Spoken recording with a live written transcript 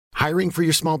Hiring for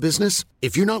your small business?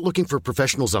 If you're not looking for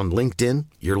professionals on LinkedIn,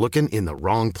 you're looking in the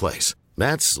wrong place.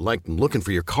 That's like looking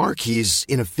for your car keys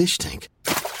in a fish tank.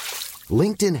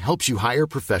 LinkedIn helps you hire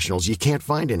professionals you can't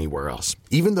find anywhere else,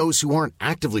 even those who aren't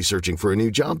actively searching for a new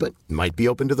job but might be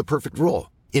open to the perfect role.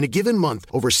 In a given month,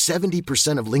 over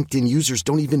 70% of LinkedIn users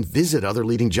don't even visit other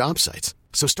leading job sites.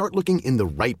 So start looking in the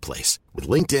right place. With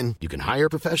LinkedIn, you can hire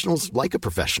professionals like a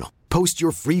professional. Post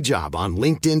your free job on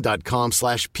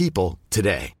linkedin.com/people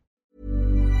today.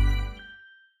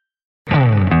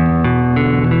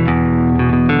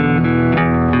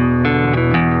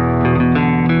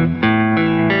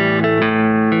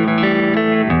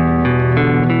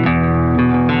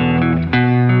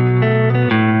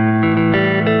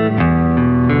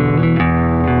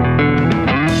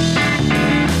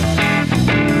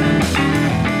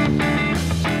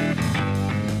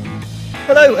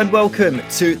 Hello and welcome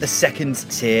to the Second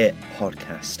Tier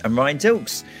Podcast. I'm Ryan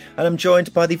Dilks and I'm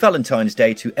joined by the Valentine's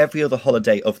Day to every other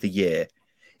holiday of the year.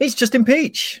 It's Justin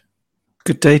Peach.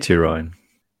 Good day to you, Ryan.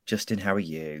 Justin, how are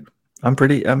you? I'm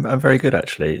very good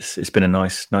actually. It's been a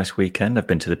nice weekend. I've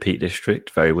been to the Peak District.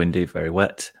 Very windy, very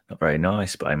wet, not very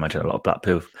nice. But I imagine a lot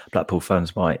of Blackpool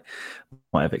fans might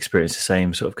have experienced the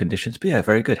same sort of conditions. But yeah,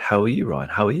 very good. How are you, Ryan?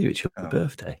 How are you? It's your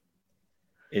birthday.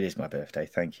 It is my birthday.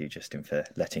 Thank you, Justin, for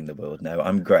letting the world know.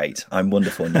 I'm great. I'm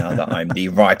wonderful now that I'm the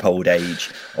ripe old age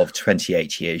of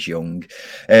 28 years young.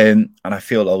 And I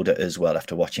feel older as well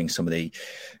after watching some of the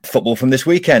football from this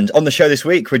weekend. On the show this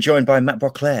week, we're joined by Matt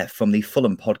Brockler from the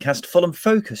Fulham podcast, Fulham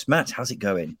Focus. Matt, how's it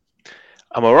going?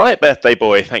 I'm all right, birthday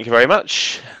boy. Thank you very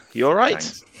much. You all right?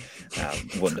 Thanks.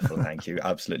 Wonderful, thank you.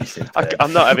 Absolutely super.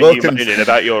 I'm not having you moaning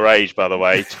about your age, by the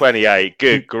way. 28,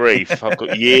 good grief. I've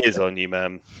got years on you,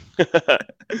 man.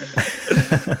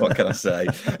 What can I say?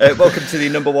 Welcome to the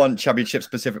number one Championship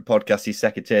specific podcast, the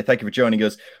Second Tier. Thank you for joining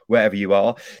us wherever you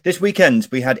are. This weekend,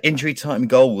 we had injury time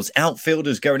goals,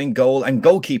 outfielders going in goal and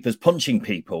goalkeepers punching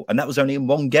people. And that was only in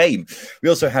one game. We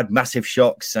also had massive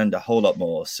shocks and a whole lot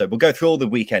more. So we'll go through all the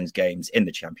weekend's games in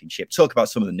the Championship, talk about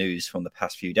some of the news from the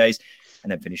past few days,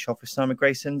 and then finish off with Simon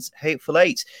Grayson's Hateful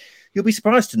Eight. You'll be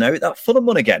surprised to know that Fulham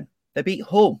won again. They beat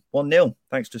Hull 1-0,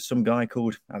 thanks to some guy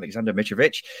called Alexander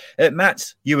Mitrovic.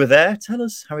 Matt, you were there. Tell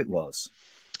us how it was.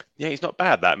 Yeah, he's not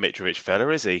bad, that Mitrovic fella,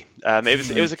 is he?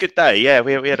 It was a good day. Yeah,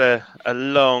 we had a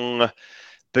long,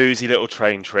 boozy little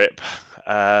train trip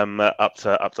up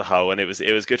to Hull, and it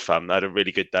was good fun. I had a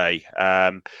really good day.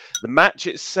 The match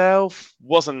itself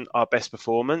wasn't our best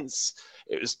performance.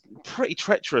 It was pretty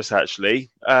treacherous, actually.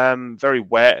 Very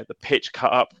wet. The pitch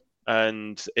cut up,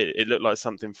 and it looked like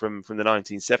something from the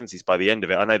 1970s by the end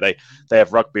of it. I know they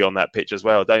have rugby on that pitch as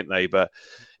well, don't they? But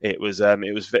it was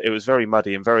very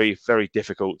muddy and very, very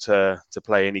difficult to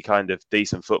play any kind of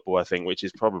decent football, I think, which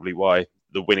is probably why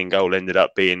the winning goal ended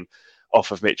up being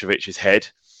off of Mitrovic's head.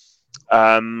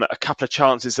 A couple of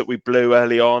chances that we blew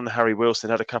early on. Harry Wilson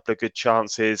had a couple of good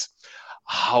chances.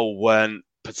 Hull weren't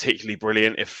particularly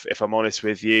brilliant, if I'm honest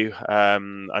with you. I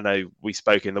know we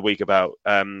spoke in the week about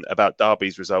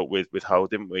Derby's result with Hull,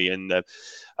 didn't we? And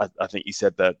I think you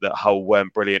said that Hull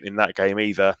weren't brilliant in that game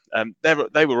either. They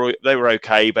were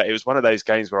okay, but it was one of those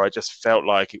games where I just felt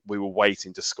like we were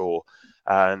waiting to score,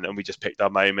 and we just picked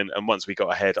our moment. And once we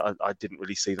got ahead, I didn't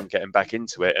really see them getting back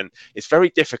into it. And it's very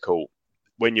difficult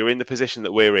when you're in the position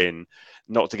that we're in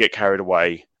not to get carried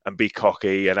away and be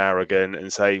cocky and arrogant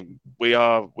and say we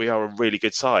are a really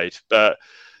good side. But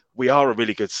we are a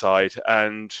really good side,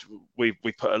 and we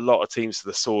put a lot of teams to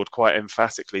the sword quite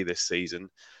emphatically this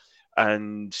season.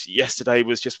 And yesterday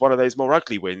was just one of those more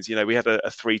ugly wins. You know, we had a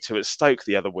 3-2 at Stoke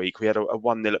the other week. We had a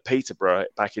 1-0 at Peterborough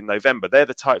back in November. They're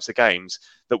the types of games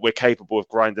that we're capable of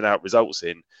grinding out results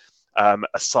in.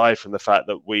 Aside from the fact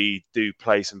that we do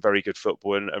play some very good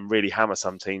football and really hammer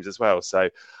some teams as well. So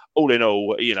all in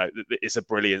all, you know, it's a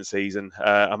brilliant season.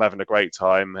 I'm having a great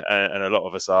time, and a lot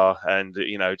of us are, and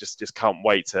you know, just can't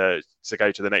wait to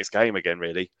go to the next game again,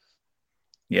 really.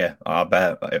 Yeah, I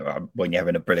bet when you're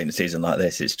having a brilliant season like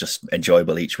this, it's just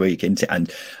enjoyable each week, isn't it?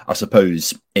 And I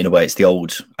suppose, in a way, it's the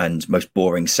old and most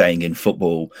boring saying in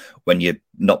football, when you're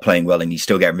not playing well and you're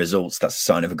still getting results, that's a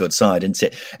sign of a good side, isn't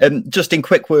it? Just in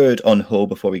quick word on Hull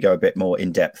before we go a bit more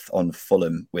in depth on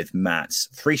Fulham with Matt.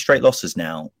 3 straight losses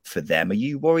now for them. Are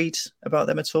you worried about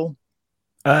them at all?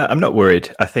 I'm not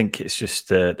worried. I think it's just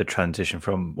the transition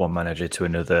from one manager to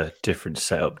another, different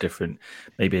setup,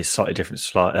 maybe a slightly different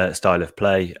style of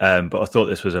play. But I thought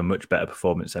this was a much better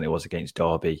performance than it was against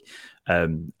Derby.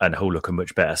 And Hull look a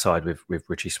much better side with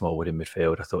Richie Smallwood in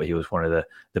midfield. I thought he was one of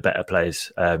the better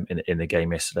players in the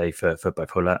game yesterday for both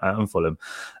Hull and Fulham.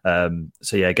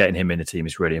 So yeah, getting him in the team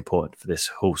is really important for this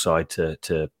Hull side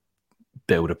to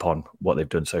build upon what they've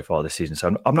done so far this season.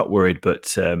 So I'm not worried,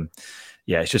 but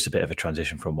it's just a bit of a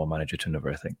transition from one manager to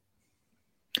another, I think.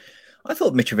 I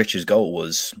thought Mitrovic's goal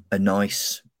was a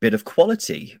nice bit of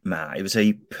quality, Matt. It was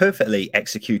a perfectly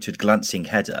executed glancing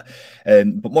header.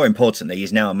 But more importantly,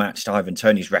 he's now matched Ivan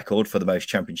Toney's record for the most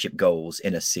championship goals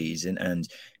in a season. And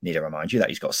need to remind you that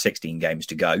he's got 16 games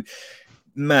to go.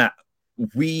 Matt,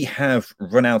 we have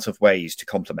run out of ways to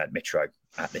compliment Mitro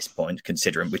at this point,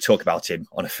 considering we talk about him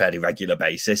on a fairly regular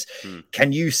basis.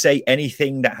 Can you say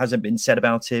anything that hasn't been said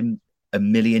about him a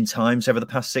million times over the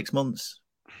past 6 months?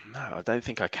 No, I don't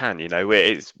think I can.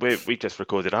 We just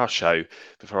recorded our show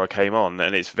before I came on,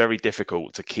 and it's very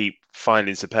difficult to keep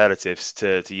finding superlatives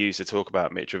to use to talk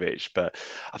about Mitrovic. But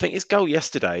I think his goal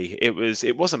yesterday, it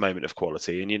was a moment of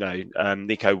quality. And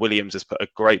Nico Williams has put a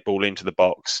great ball into the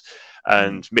box,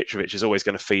 and Mitrovic is always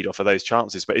going to feed off of those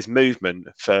chances. But his movement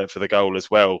for the goal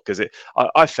as well, because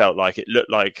I felt like it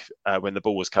looked like when the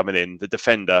ball was coming in, the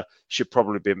defender should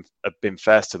probably have been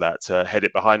first to that to head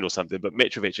it behind or something. But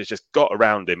Mitrovic has just got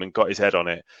around him and got his head on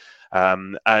it.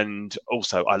 And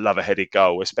also, I love a headed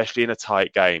goal, especially in a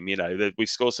tight game. We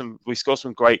scored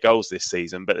some great goals this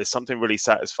season, but there's something really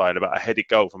satisfying about a headed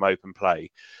goal from open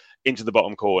play into the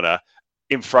bottom corner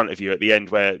in front of you at the end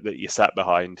where that you sat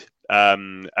behind. I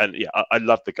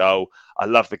love the goal. I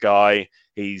love the guy.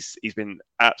 He's been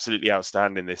absolutely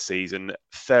outstanding this season.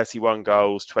 31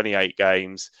 goals, 28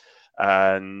 games.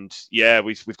 And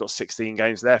we've got 16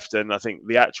 games left, and I think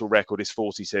the actual record is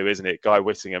 42, isn't it? Guy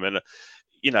Whittingham, and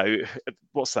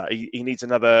what's that? He needs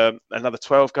another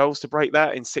 12 goals to break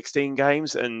that in 16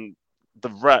 games, and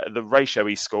the ratio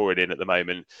he's scoring in at the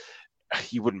moment,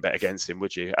 you wouldn't bet against him,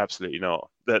 would you? Absolutely not.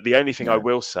 The only thing I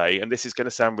will say, and this is going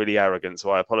to sound really arrogant,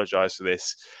 so I apologise for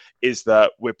this, is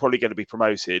that we're probably going to be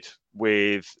promoted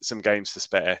with some games to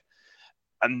spare.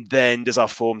 And then does our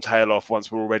form tail off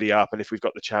once we're already up? And if we've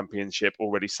got the championship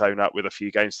already sewn up with a few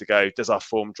games to go, does our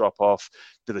form drop off?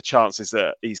 Do the chances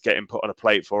that he's getting put on a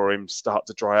plate for him start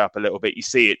to dry up a little bit? You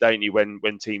see it, don't you,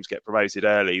 when teams get promoted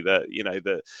early,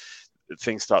 that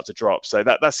things start to drop. So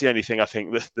that's the only thing I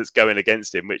think that's going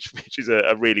against him, which is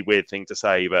a really weird thing to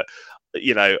say. But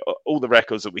all the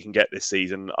records that we can get this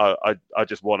season, I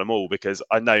just want them all, because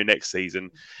I know next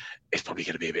season it's probably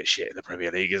going to be a bit shit in the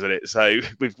Premier League, isn't it? So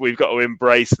we've got to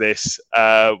embrace this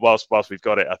whilst we've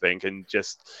got it, I think. And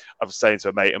I was saying to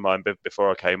a mate of mine before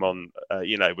I came on,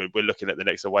 we're looking at the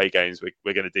next away games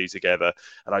we're going to do together,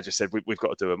 and I just said we've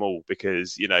got to do them all,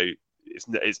 because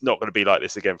it's not going to be like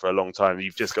this again for a long time.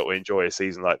 You've just got to enjoy a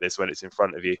season like this when it's in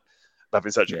front of you,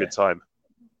 having such a good time.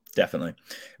 Definitely.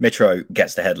 Mitro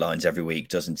gets the headlines every week,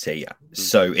 doesn't he?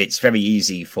 So it's very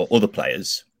easy for other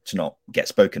players to not get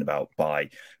spoken about by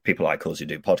people like us who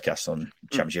do podcasts on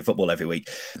Championship football every week.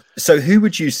 So who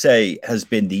would you say has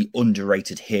been the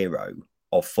underrated hero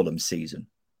of Fulham's season?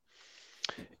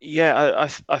 Yeah,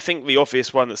 I think the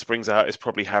obvious one that springs out is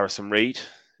probably Harrison Reed.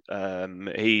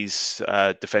 He's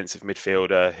a defensive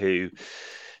midfielder who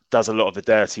does a lot of the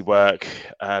dirty work.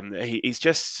 He's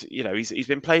just, he's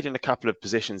been played in a couple of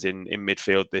positions in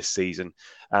midfield this season,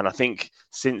 and I think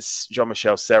since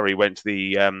Jean-Michel Seri went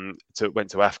to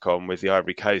AFCON with the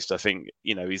Ivory Coast, I think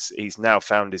he's now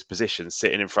found his position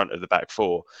sitting in front of the back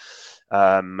four.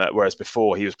 Whereas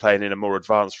before he was playing in a more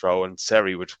advanced role, and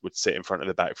Seri would sit in front of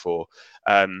the back four.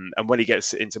 And when he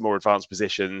gets into more advanced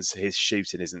positions, his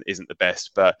shooting isn't the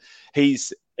best. But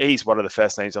he's one of the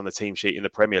first names on the team sheet in the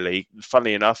Premier League.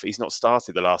 Funnily enough, he's not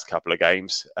started the last couple of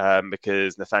games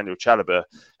because Nathaniel Chalobah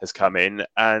has come in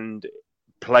and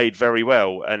played very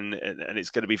well, and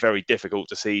it's going to be very difficult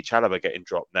to see Chalobah getting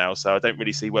dropped now. So I don't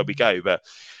really see where we go. But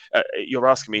you're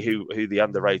asking me who the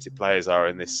underrated players are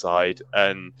in this side,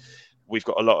 and we've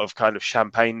got a lot of kind of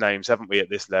champagne names, haven't we, at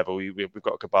this level? We've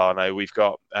got Cabano, we've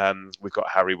got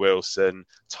Harry Wilson,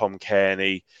 Tom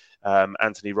Kearney,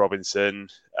 Anthony Robinson,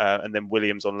 and then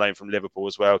Williams on loan from Liverpool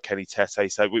as well, Kenny Tete.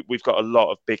 So we've got a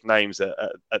lot of big names at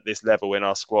this level in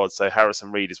our squad. So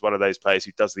Harrison Reed is one of those players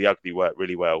who does the ugly work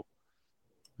really well.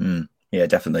 Yeah,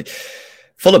 definitely.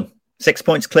 Fulham, 6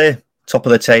 points clear. Top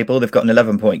of the table. They've got an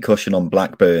 11-point cushion on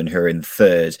Blackburn, who are in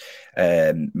third.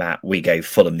 Matt, we gave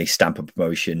Fulham the stamp of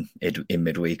promotion in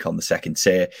midweek on the second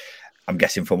tier. I'm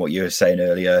guessing from what you were saying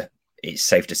earlier, it's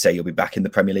safe to say you'll be back in the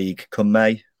Premier League come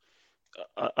May.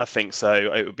 I think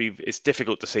so. It's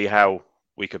difficult to see how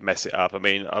we could mess it up. I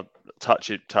mean, I'm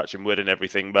touching wood and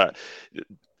everything, but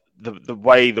the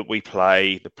way that we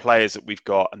play, the players that we've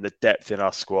got, and the depth in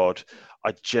our squad,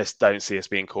 I just don't see us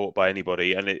being caught by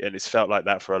anybody, and it's felt like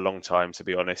that for a long time, to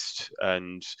be honest.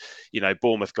 And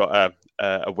Bournemouth got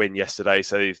a win yesterday,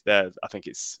 so I think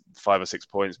it's 5 or 6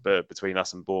 points between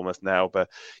us and Bournemouth now. But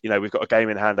we've got a game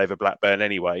in hand over Blackburn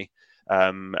anyway,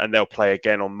 and they'll play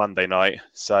again on Monday night,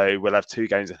 so we'll have 2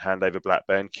 games in hand over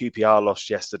Blackburn. QPR lost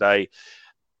yesterday.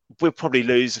 We'll probably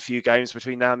lose a few games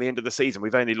between now and the end of the season.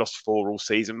 We've only lost 4 all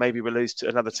season. Maybe we'll lose to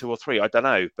another 2 or 3. I don't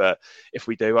know. But if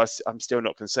we do, I'm still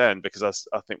not concerned, because I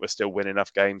think we're still winning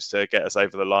enough games to get us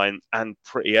over the line, and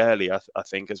pretty early, I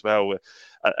think, as well.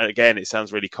 And again, it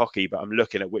sounds really cocky, but I'm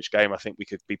looking at which game I think we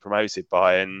could be promoted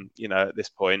by. And, at this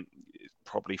point,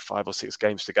 probably 5 or 6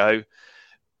 games to go.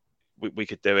 We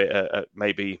could do it at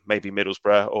maybe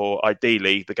Middlesbrough, or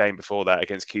ideally the game before that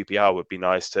against QPR would be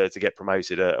nice to get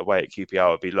promoted away at QPR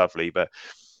would be lovely. But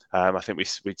I think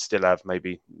we'd still have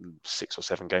maybe 6 or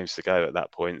 7 games to go at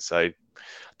that point. So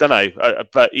don't know,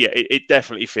 but yeah, it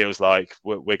definitely feels like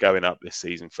we're going up this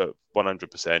season for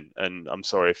 100%. And I'm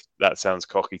sorry if that sounds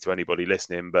cocky to anybody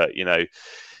listening, but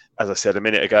as I said a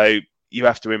minute ago, you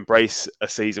have to embrace a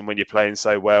season when you're playing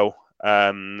so well.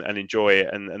 And enjoy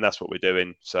it, and that's what we're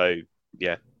doing. So,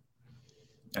 yeah.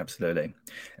 Absolutely.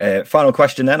 Final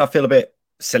question then. I feel a bit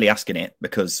silly asking it,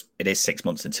 because it is 6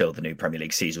 months until the new Premier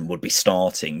League season would be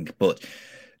starting. But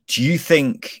do you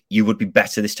think you would be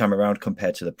better this time around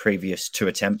compared to the previous 2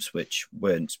 attempts, which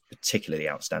weren't particularly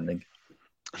outstanding?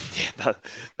 Yeah,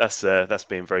 that's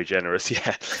being very generous.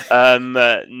 Yeah,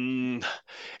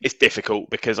 it's difficult,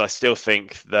 because I still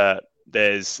think that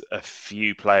there's a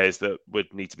few players that would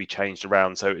need to be changed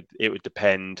around. So it would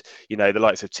depend. The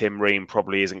likes of Tim Ream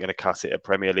probably isn't going to cut it at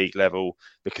Premier League level,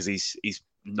 because he's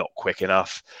not quick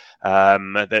enough.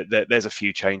 There's a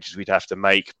few changes we'd have to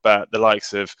make, but the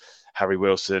likes of Harry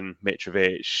Wilson,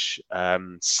 Mitrovic,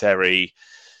 Seri,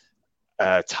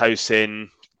 Tosin,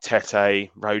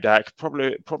 Tete, Rodak,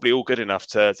 probably all good enough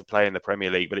to play in the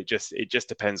Premier League. But it just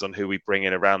depends on who we bring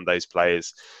in around those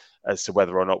players as to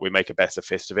whether or not we make a better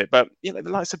fist of it. But the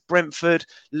likes of Brentford,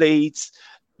 Leeds,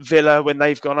 Villa, when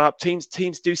they've gone up, teams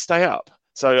do stay up.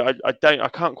 So I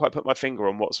can't quite put my finger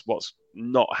on what's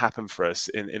not happened for us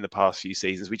in the past few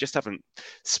seasons. We just haven't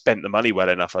spent the money well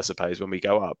enough, I suppose, when we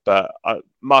go up. But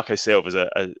Marco Silva's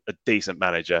a decent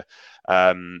manager.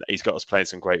 He's got us playing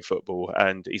some great football,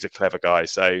 and he's a clever guy.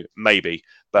 So maybe,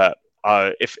 but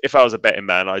if I was a betting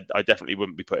man, I definitely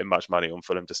wouldn't be putting much money on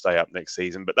Fulham to stay up next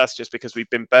season. But that's just because we've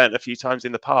been burnt a few times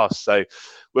in the past. So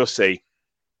we'll see.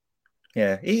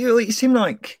 Yeah, it seemed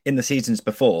like in the seasons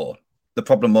before, the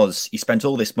problem was you spent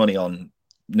all this money on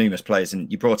numerous players,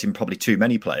 and you brought in probably too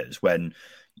many players when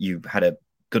you had a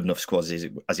good enough squad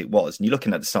as it was. And you're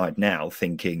looking at the side now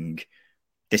thinking,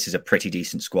 this is a pretty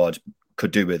decent squad,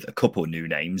 could do with a couple of new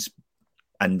names.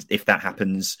 And if that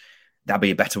happens, that'd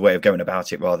be a better way of going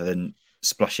about it, rather than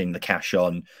splashing the cash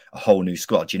on a whole new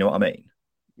squad. Do you know what I mean?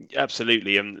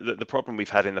 Absolutely. And the problem we've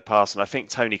had in the past, and I think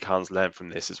Tony Khan's learned from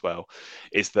this as well,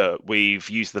 is that we've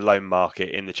used the loan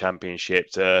market in the Championship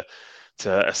to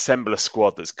assemble a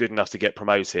squad that's good enough to get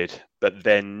promoted, but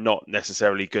then not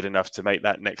necessarily good enough to make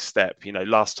that next step.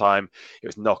 Last time it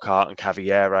was Knockaert and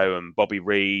Cavallero and Bobby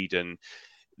Reid, and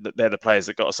they're the players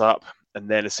that got us up. And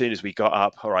then as soon as we got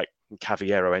up, all right,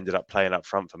 Cavallero ended up playing up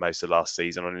front for most of last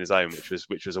season on his own,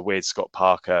 which was a weird Scott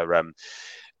Parker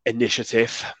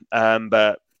initiative.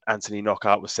 But Anthony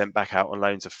Knockaert was sent back out on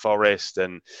loan to Forest,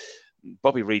 and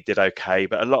Bobby Reid did okay.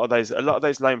 But a lot of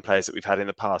those loan players that we've had in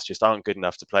the past just aren't good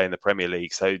enough to play in the Premier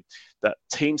League. So that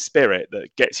team spirit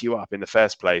that gets you up in the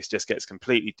first place just gets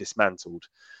completely dismantled.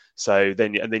 So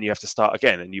then you have to start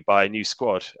again, and you buy a new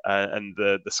squad. And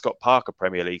the Scott Parker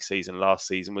Premier League season last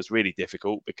season was really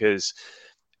difficult, because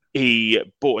he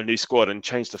bought a new squad and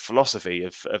changed the philosophy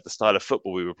of the style of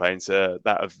football we were playing to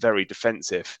that of very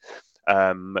defensive.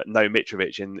 No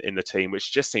Mitrovic in the team,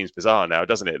 which just seems bizarre now,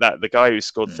 doesn't it? That the guy who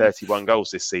scored 31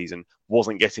 goals this season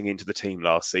wasn't getting into the team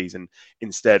last season,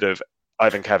 instead of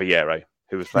Ivan Cavallero,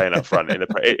 who was playing up front.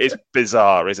 It's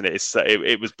bizarre, isn't it?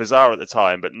 It was bizarre at the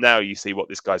time, but now you see what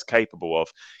this guy's capable of.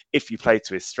 If you play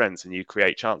to his strengths and you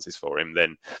create chances for him,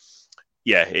 then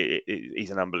yeah,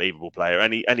 he's an unbelievable player,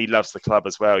 and he loves the club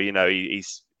as well.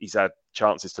 He's had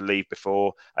chances to leave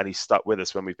before, and he's stuck with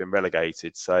us when we've been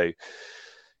relegated. So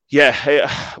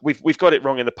yeah, we've got it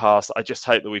wrong in the past. I just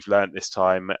hope that we've learned this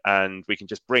time, and we can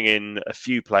just bring in a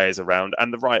few players around,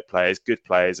 and the right players, good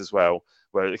players as well.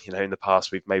 Where in the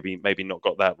past we've maybe not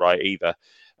got that right either,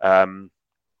 and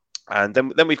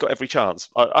then we've got every chance.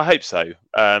 I hope so.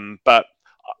 But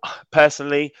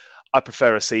personally, I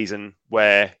prefer a season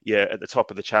where you're at the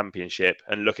top of the Championship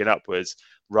and looking upwards,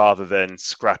 rather than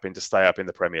scrapping to stay up in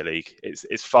the Premier League.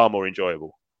 It's far more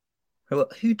enjoyable. Well,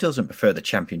 who doesn't prefer the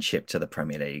Championship to the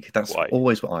Premier League? That's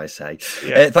always what I say.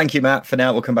 Yeah. Thank you, Matt. For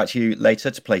now, we'll come back to you later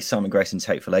to play Simon Grayson's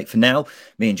Hateful Eight. For now,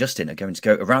 me and Justin are going to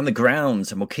go around the grounds,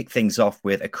 and we'll kick things off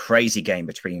with a crazy game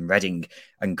between Reading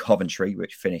and Coventry,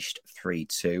 which finished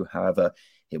 3-2. However,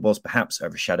 it was perhaps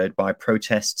overshadowed by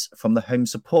protests from the home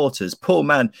supporters. Paul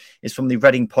Mann is from the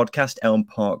Reading podcast, Elm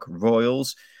Park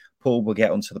Royals. Paul, we'll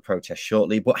get onto the protest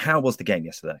shortly, but how was the game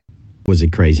yesterday? Was a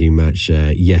crazy match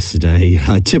yesterday.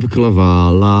 Typical of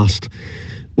our last,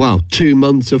 2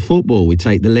 months of football. We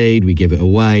take the lead, we give it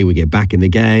away, we get back in the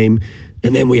game,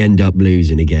 and then we end up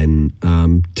losing again.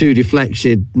 2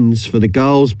 deflections for the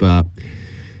goals, but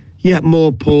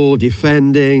more poor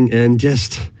defending and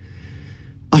just,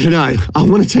 I don't know. I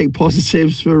want to take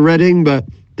positives for Reading, but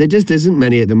there just isn't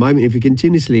many at the moment. If you're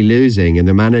continuously losing and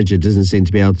the manager doesn't seem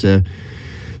to be able to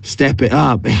step it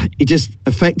up, it just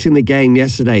affecting the game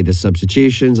yesterday. The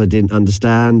substitutions I didn't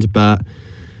understand, but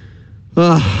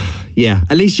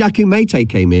at least Yaku Mete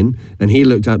came in and he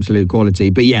looked absolute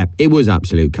quality. But it was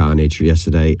absolute carnage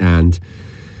yesterday, and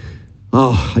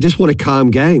I just want a calm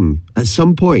game at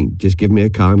some point. Just give me a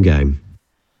calm game.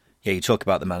 Yeah, you talk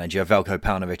about the manager, Veljko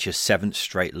Paunovic's 7th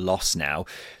straight loss now.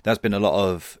 There's been a lot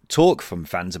of talk from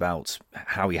fans about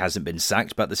how he hasn't been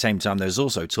sacked, but at the same time there's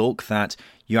also talk that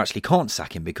you actually can't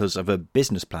sack him because of a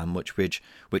business plan, which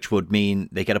would mean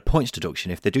they get a points deduction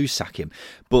if they do sack him.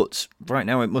 But right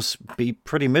now it must be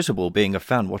pretty miserable being a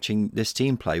fan watching this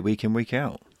team play week in, week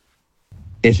out.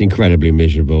 It's incredibly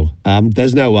miserable.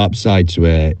 There's no upside to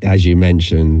it. As you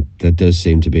mentioned, there does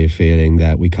seem to be a feeling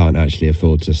that we can't actually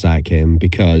afford to sack him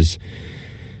because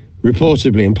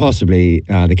reportedly and possibly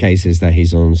the case is that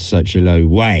he's on such a low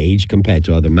wage compared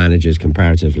to other managers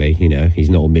comparatively.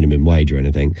 He's not on minimum wage or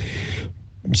anything.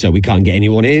 So we can't get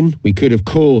anyone in. We could, of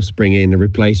course, bring in a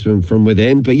replacement from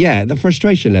within. But the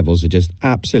frustration levels are just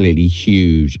absolutely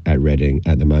huge at Reading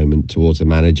at the moment towards the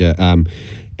manager.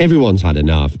 Everyone's had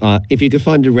enough. If you could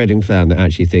find a Reading fan that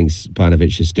actually thinks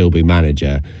Paunovic should still be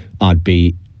manager, I'd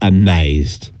be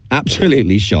amazed.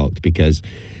 Absolutely shocked, because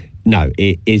no,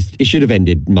 it should have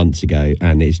ended months ago,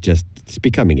 and it's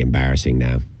becoming embarrassing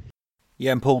now.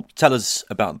 Yeah, and Paul, tell us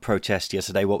about the protest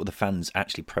yesterday. What were the fans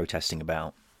actually protesting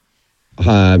about?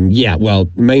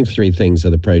 Main 3 things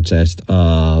of the protest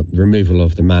are removal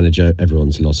of the manager.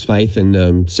 Everyone's lost faith.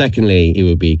 And secondly, it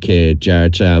would be Keir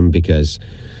Jarrett, because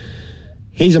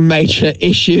he's a major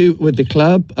issue with the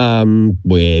club,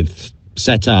 with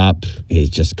setup. He's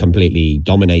just completely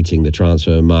dominating the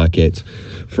transfer market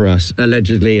for us,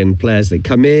 allegedly, and players that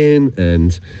come in,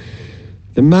 and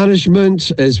the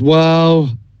management as well.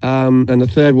 And the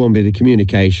third one would be the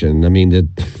communication. I mean,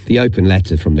 the open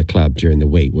letter from the club during the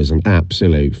week was an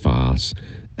absolute farce.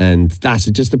 And that's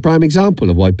just a prime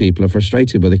example of why people are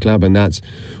frustrated with the club. And that's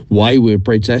why we're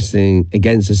protesting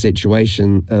against the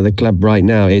situation the club right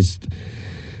now. It's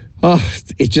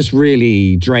just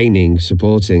really draining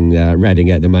supporting Reading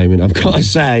at the moment, I've got to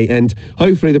say. And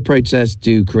hopefully the protests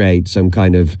do create some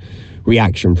kind of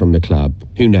reaction from the club.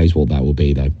 Who knows what that will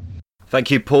be, though. Thank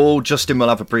you, Paul. Justin, we'll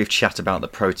have a brief chat about the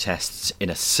protests in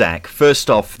a sec. First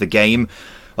off, the game.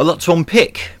 A lot to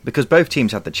unpick, because both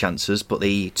teams had the chances, but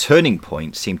the turning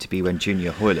point seemed to be when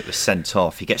Junior Hoylett was sent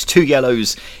off. He gets 2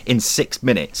 yellows in 6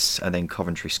 minutes, and then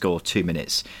Coventry score 2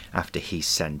 minutes after he's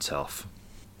sent off.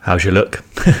 How's your look?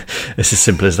 It's as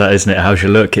simple as that, isn't it? How's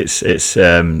your look? It's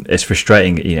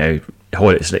frustrating,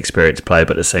 Hoylett's an experienced player,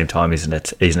 but at the same time he's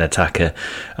an attacker,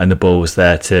 and the ball was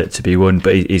there to be won,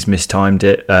 but he's mistimed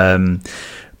it.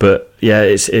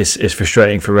 It's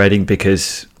frustrating for Reading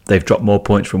because they've dropped more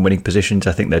points from winning positions.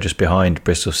 I think they're just behind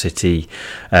Bristol City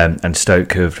and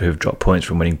Stoke, who've dropped points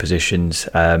from winning positions.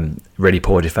 Really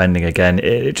poor defending again.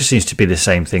 It just seems to be the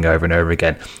same thing over and over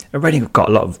again. And Reading have got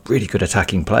a lot of really good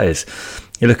attacking players.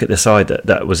 You look at the side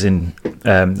that was in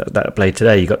that played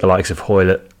today. You got the likes of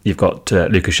Hoylett. You've got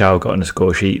Lucas Shaw got on the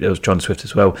score sheet. There was John Swift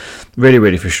as well. Really,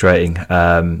 really frustrating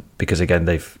because again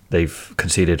they've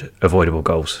conceded avoidable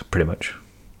goals pretty much.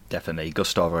 Definitely.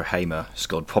 Gustavo Hamer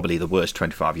scored probably the worst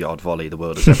 25-yard volley the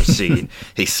world has ever seen.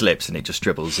 He slips and it just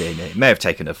dribbles in. It may have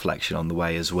taken a deflection on the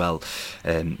way as well,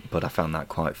 but I found that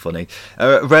quite funny.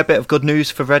 A rare bit of good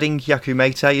news for Reading. Yaku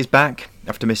Mete is back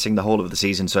after missing the whole of the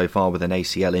season so far with an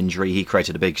ACL injury. He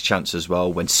created a big chance as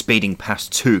well when speeding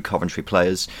past 2 Coventry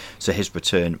players, so his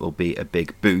return will be a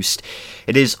big boost.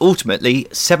 It is ultimately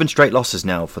 7 straight losses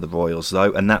now for the Royals,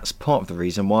 though, and that's part of the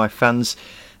reason why fans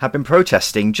have been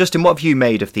protesting. Justin, what have you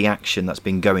made of the action that's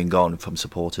been going on from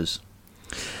supporters?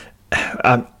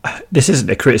 this isn't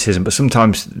a criticism, but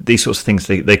sometimes these sorts of things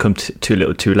they come too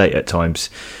little, too late at times.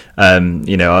 A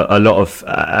lot of,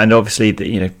 and obviously,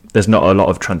 there's not a lot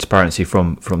of transparency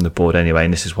from the board anyway,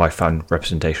 and this is why fan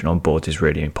representation on boards is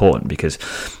really important, because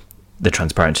the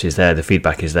transparency is there, the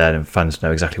feedback is there, and fans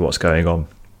know exactly what's going on.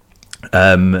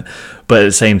 But at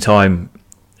the same time,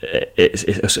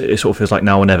 it sort of feels like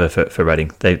now or never for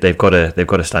Reading. They've got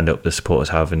to stand up. The supporters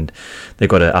have, and they've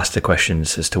got to ask the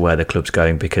questions as to where the club's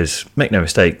going. Because make no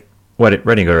mistake,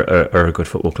 Reading are a good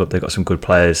football club. They've got some good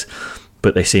players,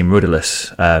 but they seem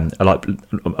rudderless. A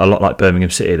lot like Birmingham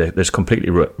City. They're just completely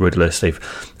rudderless. They've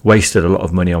wasted a lot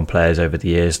of money on players over the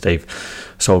years. They've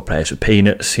sold players for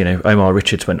peanuts. Omar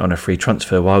Richards went on a free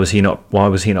transfer. Why was he not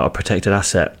a protected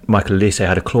asset? Michael Elise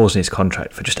had a clause in his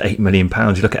contract for just £8 million.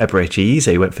 You look at Eberechi Eze,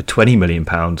 he went for £20 million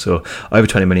or over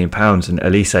 £20 million, and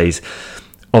Elise's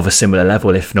of a similar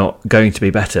level, if not going to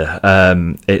be better.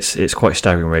 It's quite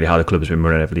staggering, really, how the club has been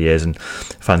running over the years, and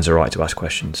fans are right to ask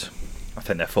questions. I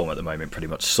think their form at the moment pretty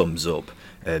much sums up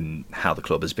how the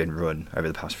club has been run over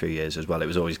the past few years as well. It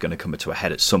was always going to come to a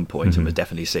head at some point, and we're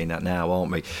definitely seeing that now,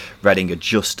 aren't we? Reading are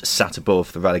just sat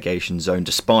above the relegation zone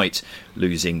despite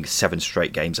losing 7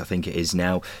 straight games, I think it is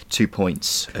now. 2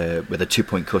 points with a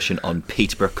 2-point cushion on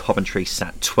Peterborough. Coventry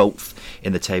sat 12th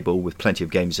in the table with plenty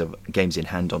of games in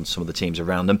hand on some of the teams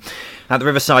around them. At the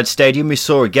Riverside Stadium, we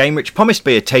saw a game which promised to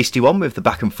be a tasty one, with the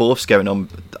back and forths going on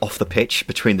off the pitch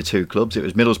between the two clubs. It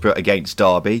was Middlesbrough against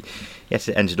Derby. Yes,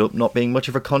 it ended up not being much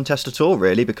of a contest at all,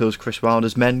 really, because Chris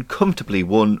Wilder's men comfortably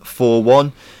won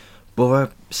 4-1. Borough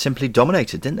simply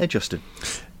dominated, didn't they, Justin?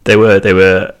 They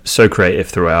were so creative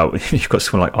throughout. You've got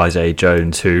someone like Isaiah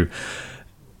Jones, who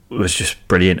was just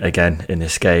brilliant again in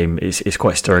this game. It's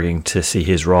quite stirring to see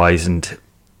his rise, and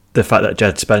the fact that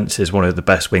Jed Spence is one of the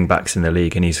best wing backs in the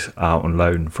league and he's out on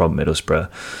loan from Middlesbrough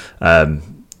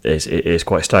is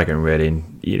quite staggering, really.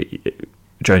 And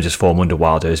Jones's form under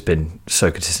Wilder has been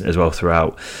so consistent as well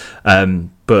throughout.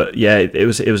 But yeah, it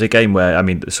was a game where, I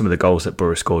mean, some of the goals that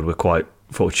Borough scored were quite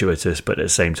fortuitous, but at the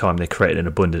same time they created an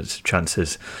abundance of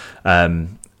chances,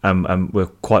 and were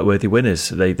quite worthy winners.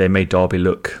 They made Derby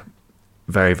look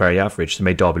very, very average. They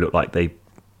made Derby look like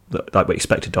we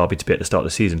expected Derby to be at the start of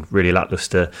the season. Really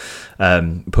lacklustre,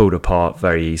 pulled apart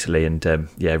very easily, and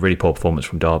really poor performance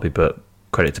from Derby. But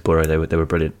credit to Borough, they were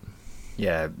brilliant.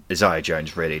 Yeah, Isaiah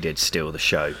Jones really did steal the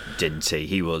show, didn't he?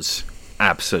 He was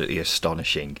absolutely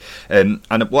astonishing. And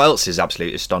what else is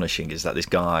absolutely astonishing is that this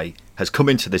guy has come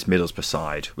into this Middlesbrough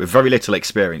side with very little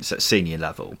experience at senior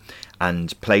level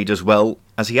and played as well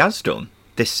as he has done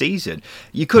this season.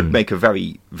 You could make a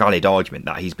very valid argument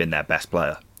that he's been their best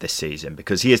player this season,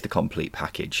 because he is the complete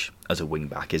package as a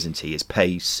wing-back, isn't he? His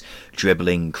pace,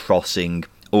 dribbling, crossing,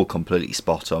 all completely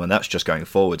spot on, and that's just going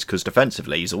forwards, because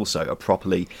defensively he's also a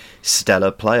properly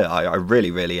stellar player. I really,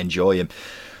 really enjoy him.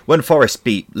 When Forest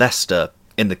beat Leicester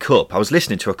in the Cup, I was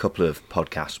listening to a couple of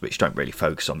podcasts which don't really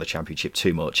focus on the Championship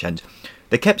too much, and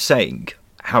they kept saying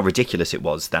how ridiculous it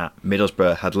was that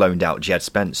Middlesbrough had loaned out Jed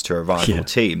Spence to a rival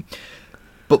team.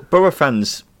 But Borough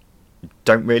fans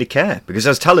don't really care, because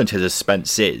as talented as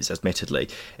Spence is, admittedly,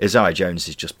 Isaiah Jones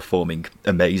is just performing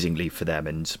amazingly for them,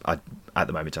 and at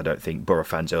the moment I don't think Borough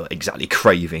fans are exactly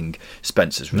craving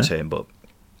Spence's return, but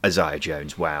Isaiah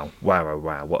Jones, wow,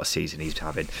 what a season he's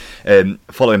having.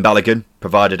 Following Balogun,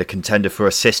 provided a contender for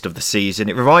assist of the season.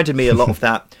 It reminded me a lot of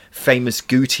that famous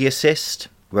Guti assist,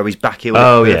 where he's back-heeled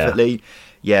perfectly.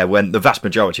 Yeah, when the vast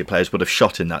majority of players would have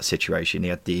shot in that situation. He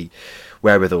had the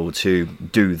wherewithal to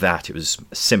do that. It was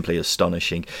simply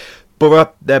astonishing.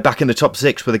 Borough, they're back in the top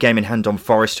 6 with a game in hand on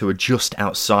Forest, who are just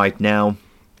outside now.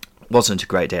 Wasn't a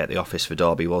great day at the office for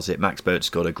Derby, was it? Max Bird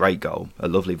scored a great goal, a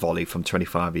lovely volley from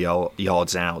 25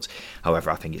 yards out.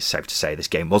 However, I think it's safe to say this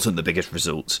game wasn't the biggest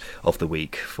result of the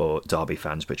week for Derby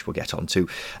fans, which we'll get on to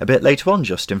a bit later on,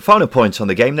 Justin. Final point on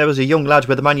the game, there was a young lad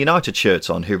with a Man United shirt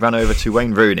on who ran over to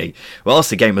Wayne Rooney whilst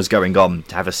the game was going on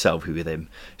to have a selfie with him.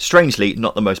 Strangely,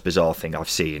 not the most bizarre thing I've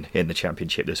seen in the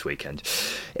Championship this weekend.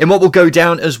 In what will go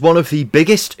down as one of the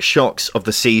biggest shocks of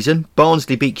the season,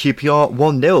 Barnsley beat QPR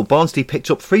 1-0. Barnsley picked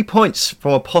up 3 points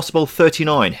from a possible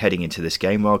 39 heading into this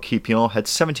game, while QPR had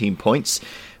 17 points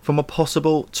from a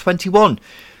possible 21.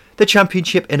 The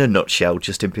Championship in a nutshell,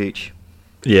 Justin Peach.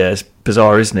 Yeah, it's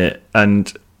bizarre, isn't it?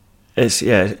 And it's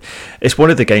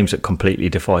one of the games that completely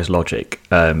defies logic,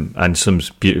 and sums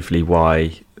up beautifully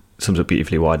why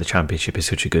the Championship is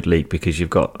such a good league, because you've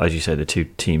got, as you say, the two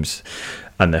teams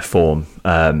and their form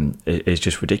is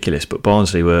just ridiculous. But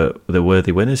Barnsley were the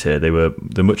worthy winners here. They were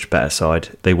the much better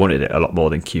side. They wanted it a lot more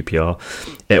than QPR.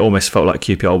 It almost felt like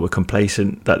QPR were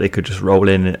complacent, that they could just roll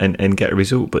in and get a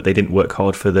result, but they didn't work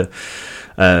hard for the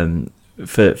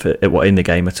in the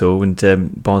game at all,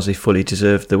 and Barnsley fully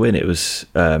deserved the win. It was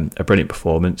a brilliant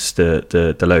performance.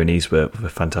 The loanees were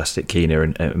fantastic, Keener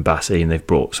and Bassey, and they've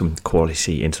brought some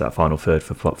quality into that final third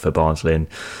for Barnsley, and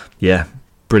yeah,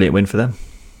 brilliant win for them.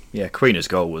 Yeah, Queener's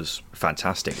goal was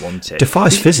fantastic, wasn't it?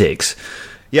 Defies physics.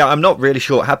 Yeah, I'm not really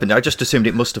sure what happened. I just assumed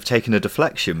it must have taken a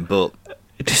deflection, but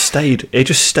It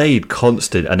just stayed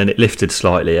constant, and then it lifted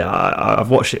slightly.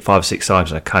 I've watched it 5 or 6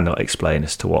 times, and I cannot explain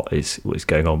as to what is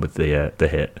going on with the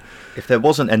hit. if there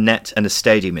wasn't a net and a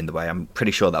stadium in the way, I'm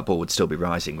pretty sure that ball would still be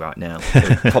rising right now.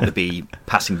 It would probably be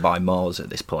passing by Mars at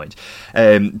this point.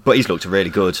 But he's looked a really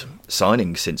good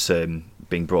signing since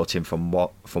being brought in from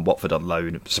Watford on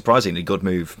loan. Surprisingly good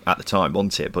move at the time,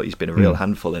 wasn't it? But he's been a real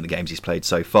handful in the games he's played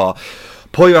so far.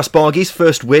 Poya Asbagi's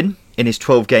first win in his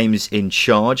 12 games in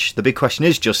charge. The big question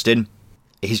is, Justin,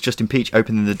 is Justin Peach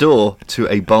opening the door to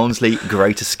a Barnsley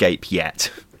great escape yet?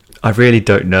 I really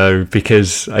don't know,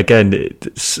 because again,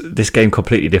 this game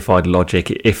completely defied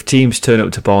logic. If teams turn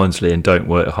up to Barnsley and don't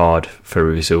work hard for a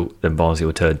result, then Barnsley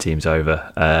will turn teams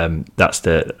over. That's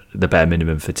the bare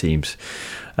minimum for teams,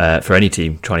 for any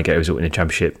team trying to get a result in the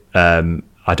Championship.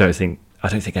 I don't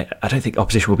think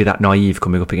opposition will be that naive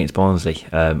coming up against Barnsley,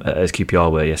 as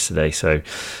QPR were yesterday. So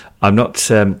I'm not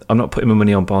putting my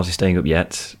money on Barnsley staying up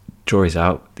yet. Jury's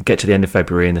out. Get to the end of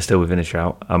February and they're still within a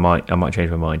shout. I might change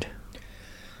my mind.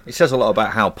 It says a lot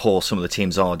about how poor some of the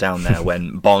teams are down there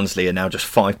when Barnsley are now just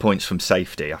 5 points from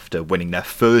safety after winning their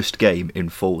first game in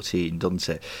 14, doesn't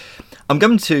it? I'm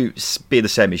going to be the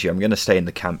same as you. I'm going to stay in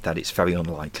the camp that it's very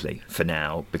unlikely for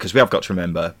now, because we have got to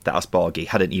remember that Asbaghi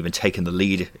hadn't even taken the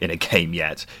lead in a game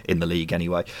yet, in the league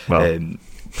anyway,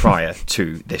 prior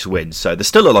to this win. So there's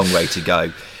still a long way to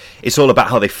go. It's all about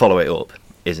how they follow it up,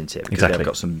 isn't it? Because exactly. They've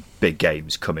got some big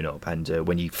games coming up, and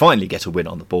when you finally get a win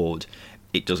on the board,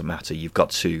 it doesn't matter. You've got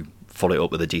to follow it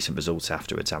up with a decent result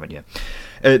afterwards, haven't you?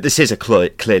 This is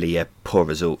clearly a poor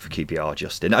result for QPR,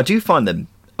 Justin. I do find them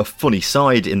a funny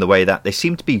side in the way that they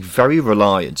seem to be very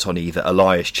reliant on either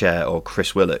Elias Chair or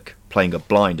Chris Willock playing a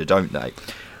blinder, don't they?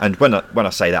 And when I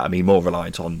say that, I mean more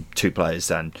reliant on two players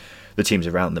than the teams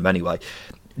around them anyway.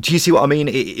 Do you see what I mean?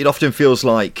 It often feels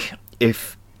like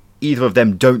if either of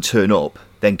them don't turn up,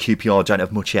 then QPR don't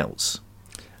have much else.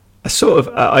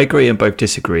 I agree and both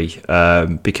disagree,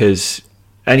 because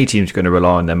any team's going to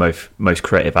rely on their most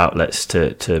creative outlets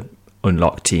to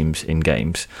unlock teams in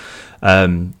games.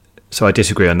 So I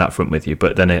disagree on that front with you.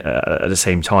 But then at the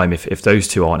same time, if those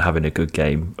two aren't having a good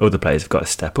game, other players have got to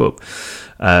step up,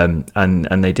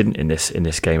 and they didn't in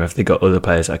this game. If they got other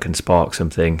players that can spark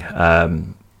something,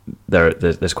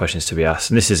 there's questions to be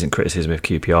asked. And this isn't criticism of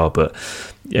QPR, but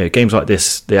games like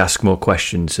this, they ask more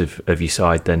questions of your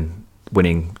side than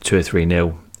winning 2 or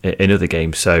 3-0 in other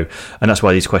games. And that's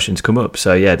why these questions come up.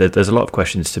 So yeah, there's a lot of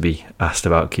questions to be asked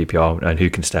about QPR and who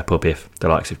can step up if the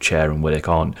likes of Chair and Willock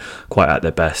aren't quite at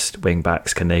their best. Wing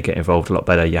backs, can they get involved a lot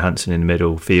better? Johansson in the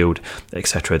middle, Field,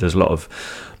 etc. There's a lot of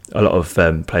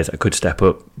players that could step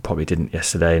up, probably didn't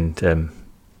yesterday, and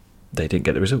they didn't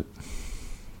get the result.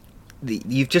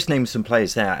 You've just named some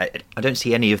players there. I don't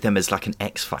see any of them as like an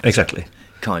X factor. Exactly.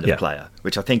 Kind of player,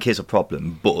 which I think is a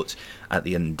problem, but at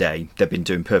the end of the day, they've been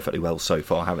doing perfectly well so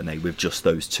far, haven't they, with just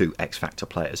those two X-Factor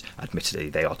players.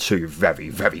 Admittedly, they are two very,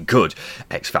 very good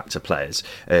X-Factor players,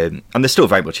 and they're still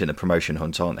very much in the promotion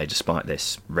hunt, aren't they, despite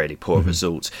this really poor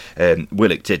result.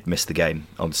 Willock did miss the game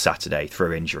on Saturday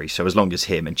through injury, so as long as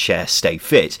him and Chair stay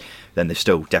fit, then they've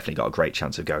still definitely got a great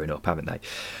chance of going up, haven't they?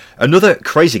 Another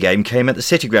crazy game came at the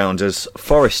City Ground as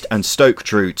Forest and Stoke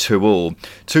drew 2-2.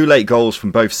 2 late goals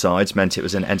from both sides meant it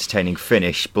was an entertaining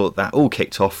finish, but that all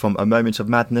kicked off from a moment of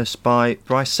madness by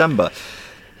Bryce Samba.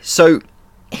 So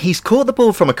he's caught the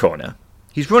ball from a corner,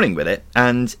 he's running with it,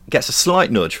 and gets a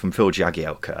slight nudge from Phil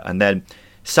Jagielka, and then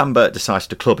Samba decides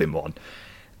to club him one.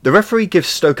 The referee gives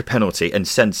Stoke a penalty and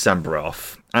sends Samba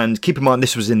off. And keep in mind,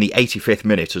 this was in the 85th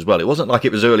minute as well. It wasn't like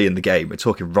it was early in the game. We're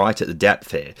talking right at the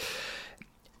depth here.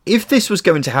 If this was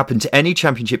going to happen to any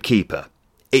Championship keeper,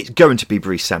 it's going to be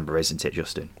Bryce Samba, isn't it,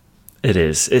 Justin? It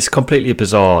is. It's completely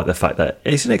bizarre, the fact that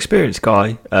he's an experienced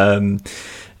guy, and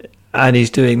he's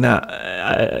doing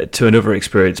that to another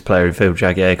experienced player in Phil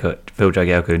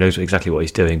Jagielka, who knows exactly what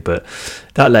he's doing. But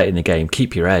that late in the game,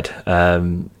 keep your head.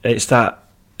 It's that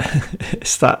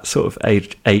sort of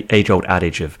age-old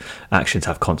adage of actions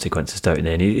have consequences, don't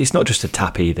they? And it's not just a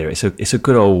tap either. It's a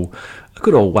good old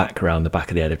whack around the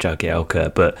back of the head of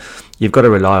Jagielka. But you've got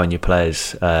to rely on your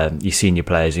players, your senior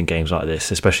players in games like this,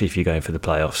 especially if you're going for the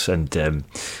playoffs. And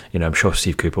I'm sure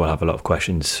Steve Cooper will have a lot of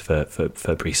questions for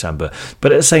Bryce Samba.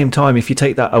 But at the same time, if you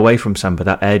take that away from Samba,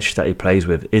 that edge that he plays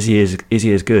with, is he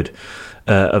as good?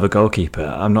 of a goalkeeper,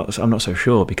 I'm not so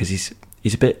sure, because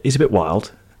he's a bit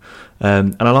wild,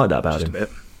 and I like that about him.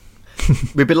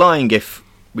 We'd be lying if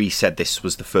we said this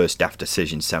was the first daft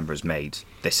decision Samba has made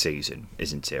this season,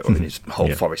 isn't it? Or in his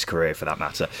whole Forest career, for that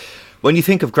matter. When you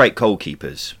think of great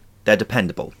goalkeepers, they're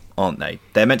dependable, aren't they?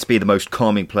 They're meant to be the most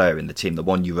calming player in the team, the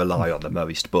one you rely on the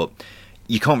most. But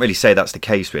you can't really say that's the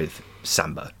case with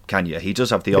Samba, can you? He does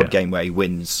have the odd game where he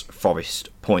wins Forest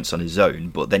points on his own,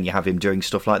 but then you have him doing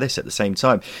stuff like this at the same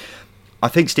time. I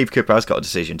think Steve Cooper has got a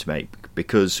decision to make,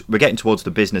 because we're getting towards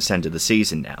the business end of the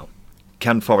season now.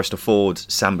 Can Forest afford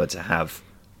Samba to have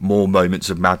more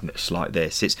moments of madness like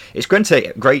this? It's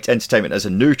great entertainment as a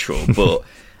neutral, but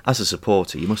as a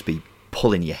supporter, you must be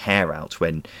pulling your hair out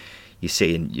when you're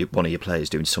seeing one of your players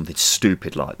doing something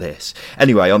stupid like this.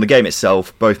 Anyway, on the game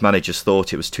itself, both managers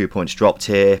thought it was 2 points dropped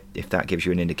here, if that gives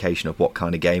you an indication of what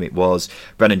kind of game it was.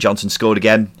 Brennan Johnson scored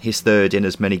again, his third in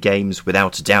as many games,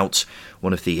 without a doubt.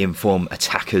 One of the informed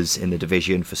attackers in the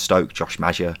division for Stoke, Josh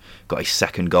Maja, got his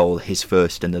second goal, his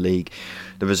first in the league.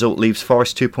 The result leaves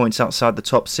Forest 2 points outside the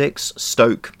top six.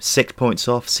 Stoke 6 points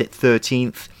off, sit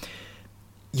 13th.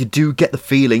 You do get the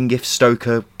feeling if Stoke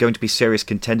are going to be serious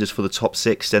contenders for the top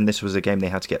six, then this was a game they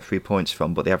had to get 3 points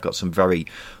from, but they have got some very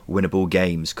winnable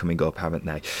games coming up, haven't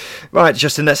they? Right,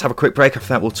 Justin, let's have a quick break. After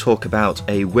that, we'll talk about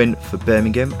a win for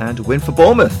Birmingham and a win for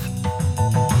Bournemouth.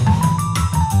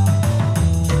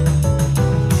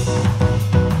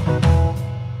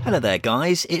 Hello there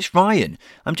guys, it's Ryan.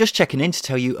 I'm just checking in to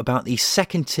tell you about the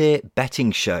Second Tier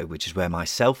Betting Show, which is where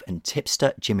myself and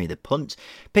tipster Jimmy the Punt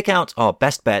pick out our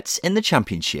best bets in the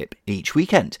Championship each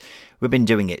weekend. We've been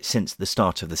doing it since the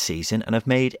start of the season and have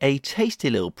made a tasty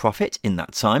little profit in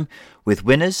that time, with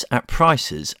winners at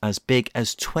prices as big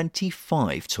as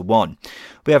 25 to 1.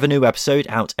 We have a new episode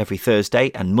out every Thursday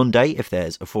and Monday if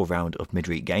there's a full round of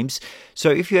midweek games, so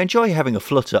if you enjoy having a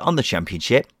flutter on the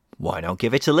Championship, why not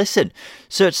give it a listen?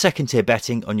 Search Second Tier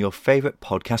Betting on your favourite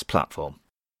podcast platform.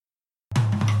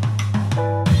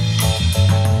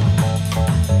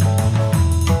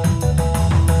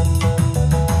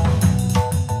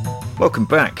 Welcome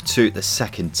back to the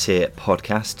Second Tier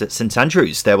podcast at St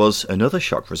Andrews. There was another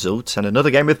shock result and another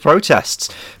game with protests.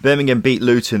 Birmingham beat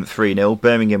Luton 3-0.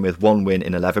 Birmingham with 1 win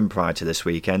in 11 prior to this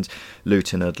weekend.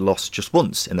 Luton had lost just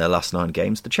once in their last 9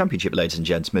 games. The Championship, ladies and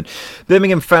gentlemen.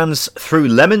 Birmingham fans threw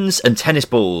lemons and tennis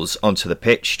balls onto the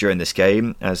pitch during this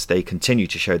game as they continue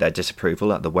to show their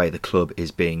disapproval at the way the club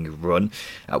is being run.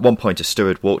 At one point, a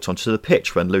steward walked onto the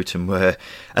pitch when Luton were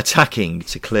attacking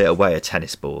to clear away a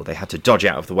tennis ball. They had to dodge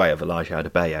out of the way of Elijah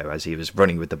Adebayo as he was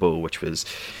running with the ball, which was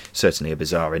certainly a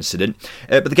bizarre incident.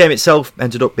 But the game itself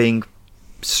ended up being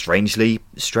strangely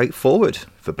straightforward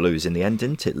for Blues in the end,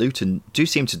 didn't it? Luton do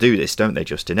seem to do this, don't they,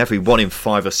 Justin? Every 1 in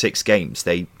 5 or 6 games,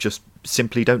 they just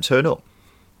simply don't turn up.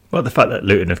 Well, the fact that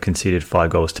Luton have conceded 5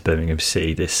 goals to Birmingham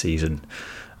City this season,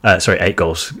 8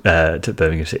 goals to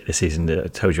Birmingham City this season,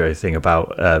 tells you everything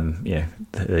about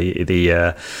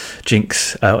the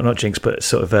jinx, not jinx, but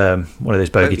sort of one of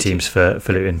those bogey teams for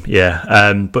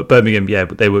Luton. But Birmingham,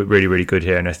 they were really, really good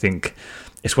here, and I think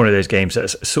it's one of those games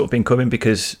that's sort of been coming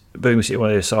because Birmingham City are one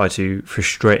of those sides who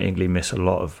frustratingly miss a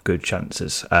lot of good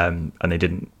chances, and they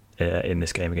didn't in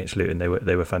this game against Luton.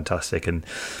 They were fantastic, and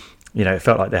it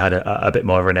felt like they had a bit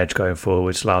more of an edge going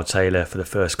forwards. Lau Taylor for the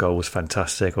first goal was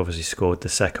fantastic. Obviously scored the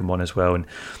second one as well, and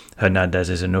Hernandez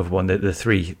is another one. The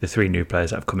three new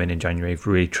players that have come in January have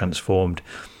really transformed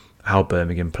how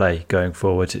Birmingham play going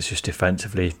forwards. It's just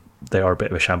defensively they are a bit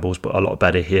of a shambles, but a lot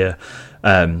better here.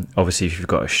 Obviously, if you've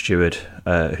got a steward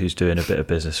who's doing a bit of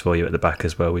business for you at the back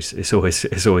as well, it's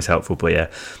always helpful.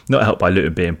 But not helped by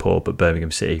Luton being poor, but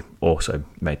Birmingham City also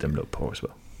made them look poor as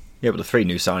well. Yeah, but the 3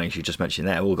 new signings you just mentioned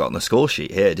there all got on the score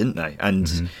sheet here, didn't they?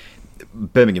 And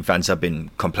Birmingham fans have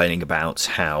been complaining about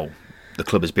how the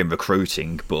club has been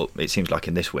recruiting, but it seems like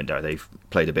in this window they've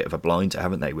played a bit of a blinder,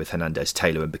 haven't they, with Hernandez,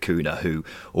 Taylor and Bacuna, who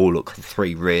all look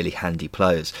 3 really handy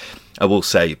players. I will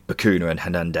say Bacuna and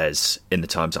Hernandez, in the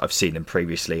times that I've seen them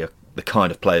previously, are the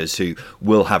kind of players who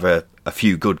will have a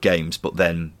few good games, but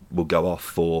then will go off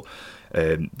for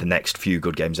the next few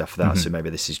good games after that. So maybe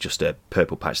this is just a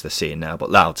purple patch they're seeing now. But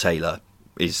Lau Taylor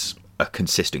is a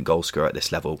consistent goal scorer at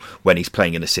this level when he's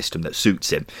playing in a system that suits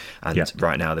him. And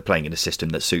right now they're playing in a system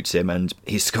that suits him, and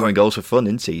he's scoring goals for fun,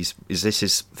 isn't he? Is this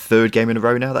his 3rd game in a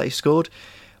row now that he's scored?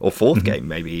 Or 4th game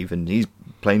maybe even. He's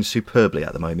playing superbly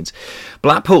at the moment.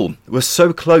 Blackpool was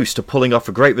so close to pulling off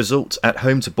a great result at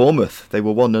home to Bournemouth. They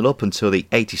were 1-0 up until the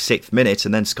 86th minute,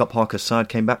 and then Scott Parker's side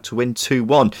came back to win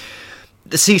 2-1.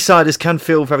 The Seasiders can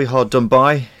feel very hard done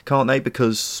by, can't they?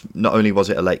 Because not only was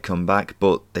it a late comeback,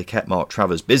 but they kept Mark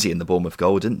Travers busy in the Bournemouth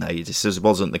goal, didn't they? This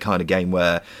wasn't the kind of game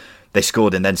where they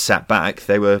scored and then sat back,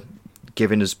 they were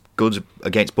giving as good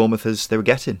against Bournemouth as they were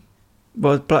getting.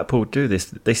 Well, Blackpool do this.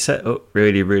 They set up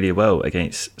really, really well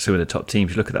against some of the top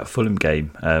teams. You look at that Fulham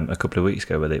game a couple of weeks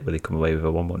ago where they come away with a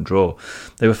 1-1 draw.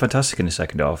 They were fantastic in the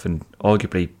second half and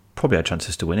arguably probably had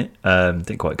chances to win it.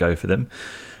 Didn't quite go for them.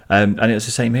 And it was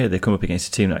the same here. They come up against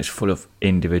a team that is full of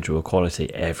individual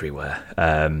quality everywhere.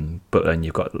 But then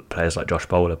you've got players like Josh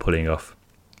Bowler pulling off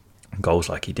goals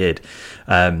like he did.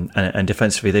 And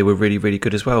defensively, they were really, really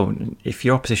good as well. If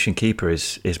your opposition keeper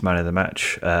is man of the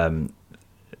match,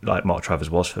 like Mark Travers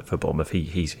was for Bournemouth,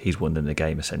 he's won them the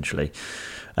game essentially.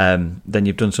 Then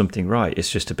you've done something right. It's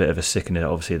just a bit of a sickener.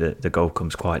 Obviously, the goal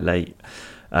comes quite late.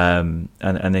 And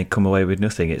they come away with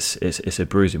nothing. It's a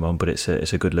bruising one, but it's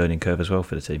a good learning curve as well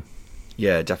for the team.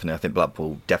 Yeah, definitely. I think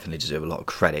Blackpool definitely deserve a lot of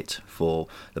credit for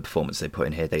the performance they put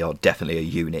in here. They are definitely a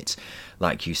unit,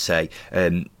 like you say.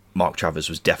 Mark Travers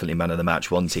was definitely man of the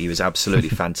match, wasn't he? He was absolutely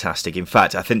fantastic. In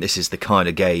fact, I think this is the kind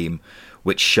of game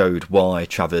which showed why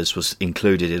Travers was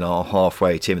included in our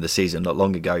halfway team of the season not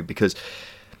long ago, because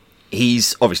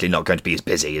he's obviously not going to be as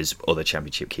busy as other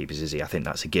Championship keepers, is he? I think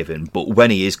that's a given. But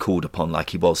when he is called upon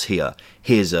like he was here,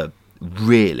 here's a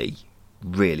really,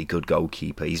 really good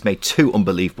goalkeeper. He's made 2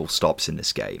 unbelievable stops in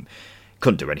this game.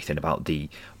 Couldn't do anything about the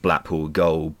Blackpool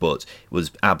goal, but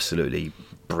was absolutely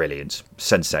brilliant,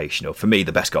 sensational. For me,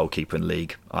 the best goalkeeper in the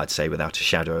league, I'd say, without a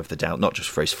shadow of the doubt, not just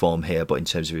for his form here, but in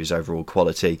terms of his overall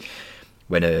quality.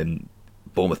 When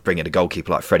Bournemouth bring in a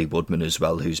goalkeeper like Freddie Woodman as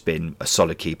well, who's been a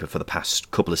solid keeper for the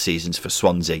past couple of seasons for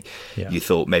Swansea. Yeah. You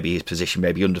thought maybe his position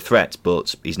may be under threat,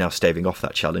 but he's now staving off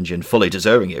that challenge and fully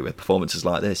deserving it with performances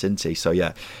like this, isn't he? So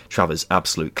yeah, Travers,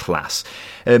 absolute class.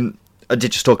 I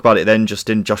did just talk about it then, just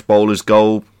in Josh Bowler's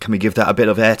goal. Can we give that a bit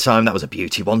of airtime? That was a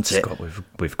beauty, wasn't it? Scott,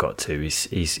 we've got to.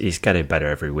 He's getting better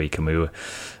every week, and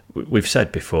we've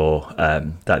said before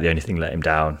that the only thing let him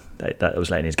down, that was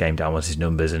letting his game down, was his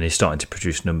numbers, and he's starting to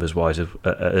produce numbers wise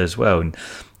as well. And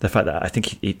the fact that I think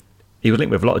he was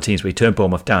linked with a lot of teams, but he turned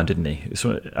Bournemouth down, didn't he?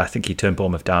 I think he turned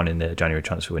Bournemouth down in the January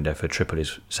transfer window for triple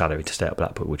his salary to stay at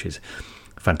Blackpool, which is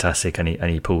fantastic, and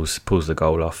he pulls the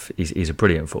goal off. He's a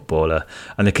brilliant footballer,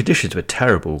 and the conditions were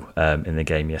terrible in the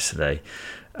game yesterday.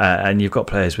 And you've got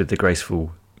players with the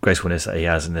gracefulness that he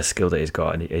has and the skill that he's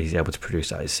got, and he's able to produce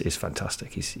that is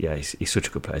fantastic. He's such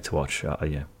a good player to watch.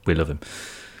 We love him.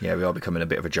 Yeah, we are becoming a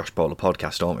bit of a Josh Bowler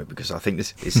podcast, aren't we? Because I think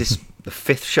this is the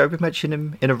 5th show we've mentioned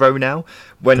him in a row now.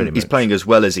 When he's playing as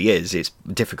well as he is, it's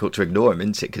difficult to ignore him,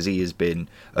 isn't it? Because he has been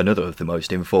another of the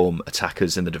most informed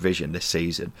attackers in the division this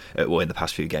season, or in the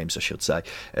past few games, I should say.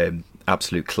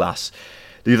 Absolute class.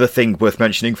 The other thing worth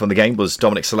mentioning from the game was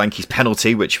Dominic Solanke's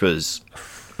penalty, which was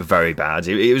very bad.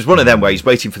 It was one of them where he's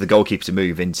waiting for the goalkeeper to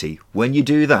move, isn't he? When you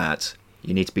do that,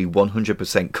 you need to be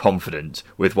 100% confident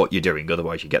with what you're doing,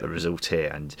 otherwise you get the result here,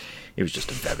 and it was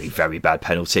just a very, very bad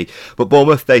penalty. But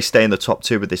Bournemouth, they stay in the top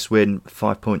 2 with this win,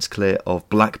 5 points clear of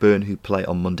Blackburn, who play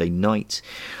on Monday night.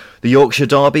 The Yorkshire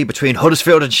derby between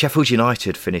Huddersfield and Sheffield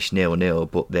United finished 0-0,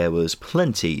 but there was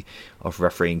plenty of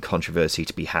refereeing controversy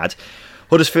to be had.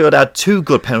 Huddersfield had 2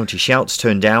 good penalty shouts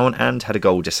turned down and had a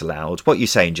goal disallowed. What are you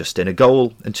saying, Justin? A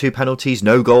goal and 2 penalties?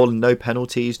 No goal and no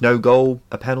penalties? No goal,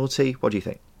 a penalty? What do you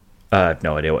think? I have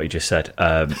no idea what you just said.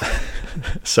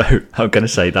 So I'm going to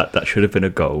say that should have been a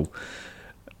goal.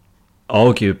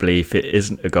 Arguably, if it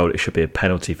isn't a goal, it should be a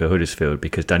penalty for Huddersfield,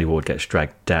 because Danny Ward gets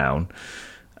dragged down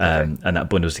and that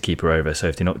bundles the keeper over. So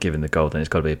if they're not giving the goal, then it's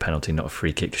got to be a penalty, not a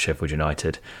free kick to Sheffield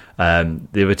United.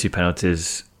 The other 2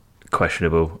 penalties,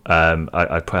 questionable.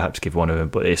 I'd perhaps give one of them,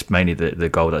 but it's mainly the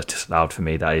goal that's disallowed for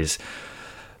me. That is,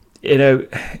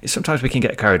 sometimes we can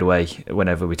get carried away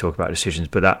whenever we talk about decisions,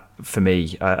 but that, for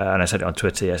me, and I said it on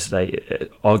Twitter yesterday,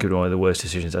 arguably one of the worst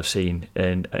decisions I've seen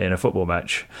in a football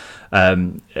match.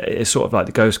 It's sort of like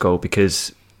the ghost goal,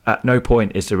 because at no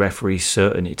point is the referee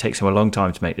certain. It takes him a long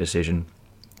time to make the decision.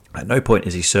 At no point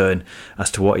is he certain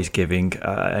as to what he's giving.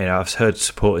 I've heard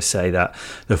supporters say that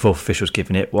the 4th official's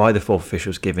giving it. Why the 4th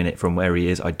official's giving it from where he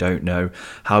is, I don't know.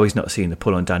 How he's not seeing the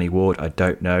pull on Danny Ward, I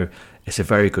don't know. It's a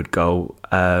very good goal,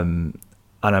 and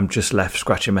I'm just left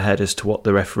scratching my head as to what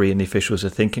the referee and the officials are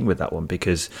thinking with that one,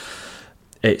 because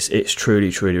it's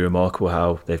truly, truly remarkable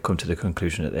how they've come to the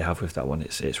conclusion that they have with that one.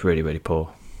 It's really, really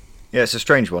poor. Yeah, it's a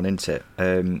strange one, isn't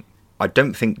it? I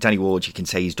don't think Danny Ward, you can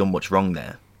say he's done much wrong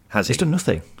there, has he? He's done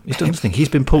nothing. He's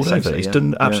been pulled over. He's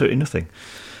done absolutely nothing.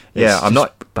 I'm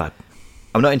not bad.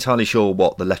 I'm not entirely sure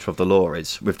what the letter of the law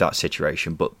is with that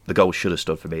situation, but the goal should have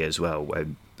stood for me as well.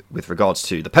 With regards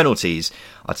to the penalties,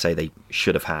 I'd say they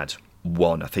should have had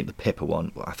one, I think the Pippa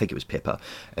one, well, I think it was Pippa,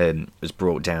 was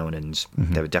brought down, and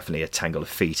there were definitely a tangle of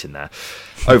feet in there.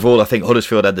 Overall, I think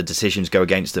Huddersfield had the decisions go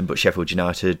against them, but Sheffield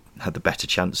United had the better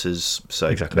chances, so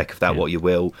make of that what you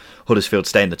will. Huddersfield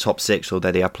stay in the top 6,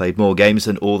 although they have played more games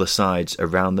than all the sides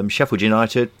around them. Sheffield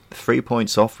United, 3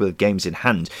 points off with games in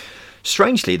hand.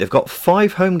 Strangely, they've got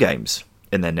 5 home games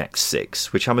in their next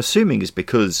 6, which I'm assuming is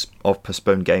because of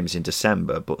postponed games in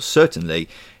December, but certainly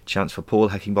chance for Paul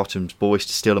Heckingbottom's boys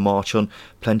to steal a march on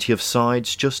plenty of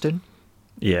sides. Justin?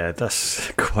 Yeah,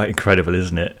 that's quite incredible,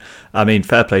 isn't it? I mean,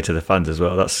 fair play to the fans as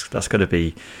well. That's going to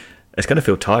be... It's going to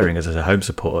feel tiring as a home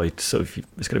supporter. It's going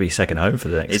to be second home for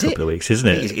the next couple of weeks, isn't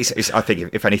it? I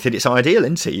think, if anything, it's ideal,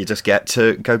 isn't it? You just get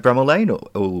to go Bramall Lane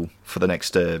all for the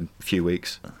next few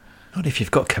weeks. Not if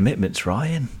you've got commitments,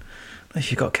 Ryan. If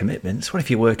you've got commitments, what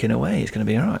if you're working away? It's going to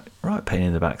be all right pain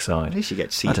in the backside. At least you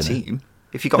get to see your team.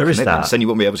 If you've got commitments, then you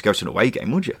wouldn't be able to go to an away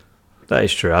game, would you? That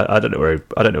is true. I don't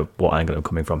know what angle I'm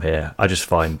coming from here. I just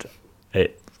find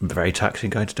it very taxing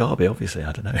going to Derby, obviously.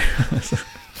 I don't know.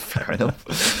 Fair enough.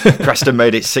 Preston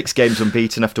made it 6 games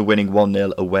unbeaten after winning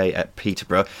 1-0 away at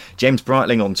Peterborough. James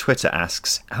Breitling on Twitter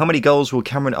asks, how many goals will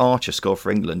Cameron Archer score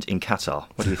for England in Qatar?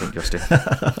 What do you think, Justin?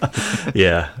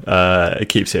 Yeah, it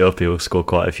keeps it up. He'll score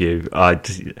quite a few.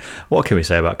 What can we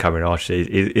say about Cameron Archer?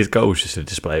 His goal is just a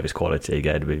display of his quality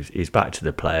again. He's back to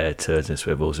the player, turns and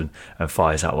swivels and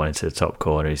fires that one into the top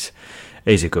corner.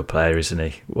 He's a good player, isn't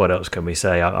he? What else can we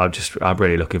say? I'm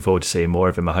really looking forward to seeing more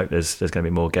of him. I hope there's going to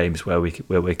be more games where we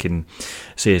can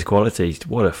see his quality.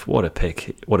 What a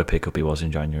pickup he was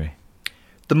in January.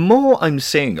 The more I'm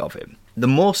seeing of him, the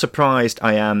more surprised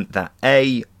I am that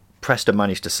A, Preston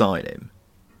managed to sign him,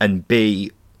 and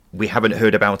B, we haven't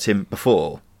heard about him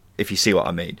before. If you see what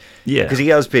I mean, yeah, because he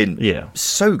has been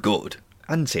so good,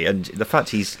 hasn't he? And the fact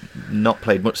he's not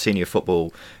played much senior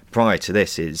football prior to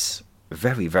this is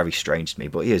very, very strange to me,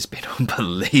 but he has been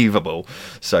unbelievable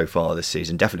so far this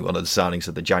season. Definitely one of the signings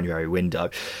of the January window.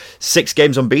 6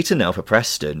 games unbeaten now for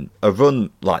Preston. A run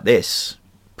like this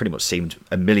pretty much seemed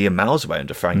a million miles away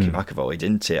under Frankie McAvoy,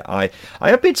 didn't it? I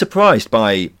have been surprised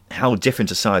by how different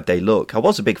a side they look. I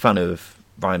was a big fan of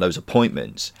Brian Lowe's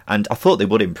appointments, and I thought they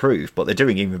would improve, but they're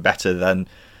doing even better than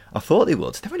I thought they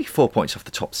would. They're only 4 points off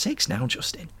the top 6 now,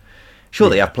 Justin. Sure,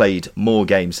 they have played more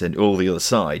games than all the other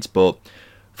sides, but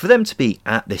for them to be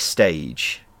at this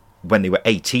stage when they were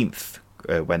 18th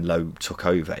when Lowe took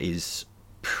over is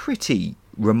pretty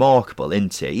remarkable,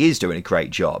 isn't it? He is doing a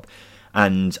great job,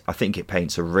 and I think it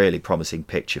paints a really promising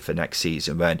picture for next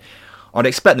season when I'd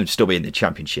expect them to still be in the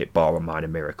Championship, bar a minor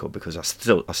miracle, because I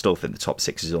still think the top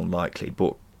 6 is unlikely.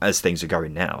 But as things are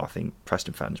going now, I think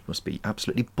Preston fans must be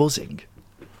absolutely buzzing.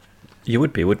 You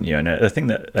would be, wouldn't you? And the thing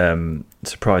that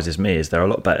surprises me is they're a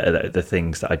lot better at the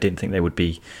things that I didn't think they would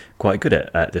be quite good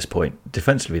at this point.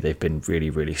 Defensively, they've been really,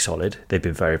 really solid. They've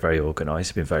been very, very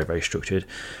organised. They've been very, very structured.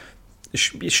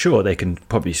 Sure, they can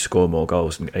probably score more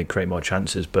goals and create more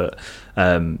chances, but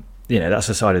that's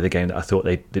the side of the game that I thought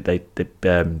they'd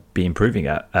be improving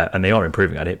at, and they are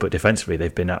improving at it. But defensively,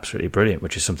 they've been absolutely brilliant,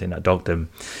 which is something that dogged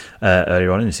them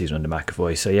earlier on in the season under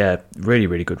McAvoy. So yeah, really,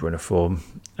 really good run of form.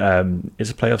 Is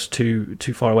the playoffs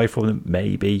too far away from them?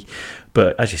 Maybe,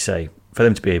 but as you say, for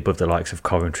them to be above the likes of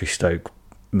Coventry, Stoke,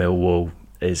 Millwall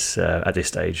is at this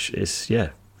stage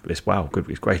it's wow, good.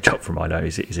 It's a great job from Rhino.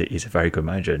 He's a very good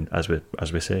manager, and as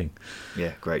we're seeing.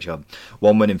 Yeah, great job.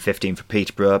 1 win in 15 for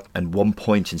Peterborough and 1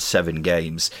 point in 7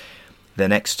 games. The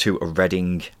next 2 are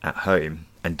Reading at home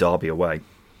and Derby away.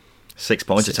 6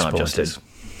 points a time, Justin.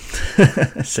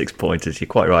 6 pointers, you're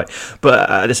quite right. But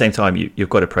at the same time, you've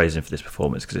got to praise him for this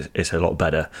performance, because it's a lot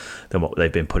better than what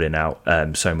they've been putting out.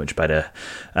 So much better.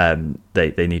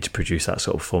 They need to produce that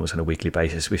sort of performance on a weekly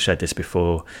basis. We've said this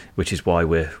before, which is why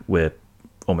we're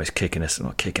almost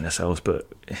not kicking ourselves, but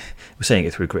we're saying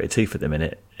it through gritted teeth at the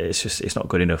minute. It's not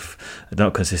good enough,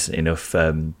 not consistent enough.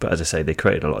 But as I say, they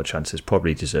created a lot of chances,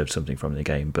 probably deserved something from the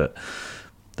game, but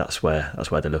that's where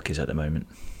the look is at the moment.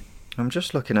 I'm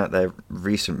just looking at their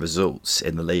recent results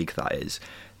in the league. That is,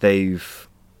 they've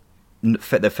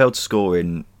failed to score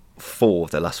in 4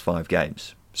 of their last 5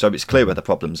 games. So it's clear where the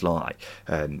problems lie.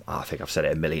 I think I've said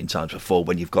it a million times before.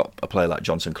 When you've got a player like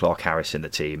Johnson Clark-Harris in the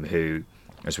team, who,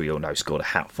 as we all know, scored a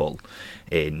hatful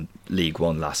in League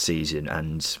One last season,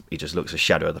 and he just looks a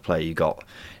shadow of the player you got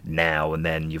now. And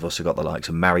then you've also got the likes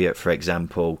of Marriott, for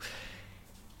example.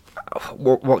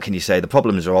 What can you say? The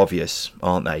problems are obvious,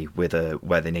 aren't they, with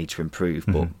where they need to improve,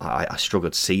 but I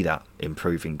struggle to see that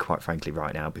improving, quite frankly,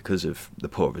 right now, because of the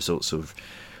poor results of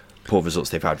poor results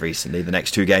they've had recently, the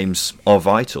next 2 games are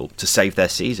vital to save their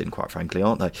season, quite frankly,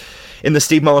 aren't they? In the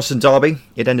Steve Morrison derby,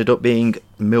 it ended up being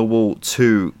Millwall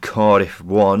 2, Cardiff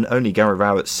 1. Only Gary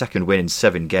Rowett's second win in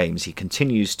 7 games. He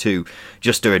continues to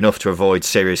just do enough to avoid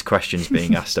serious questions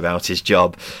being asked about his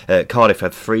job. Cardiff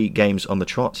had 3 games on the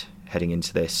trot heading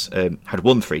into this, had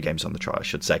won 3 games on the trot, I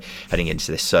should say, heading into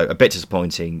this, so a bit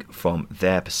disappointing from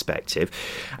their perspective.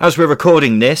 As we're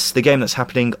recording this, the game that's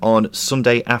happening on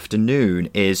Sunday afternoon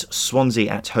is Swansea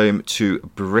at home to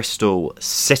Bristol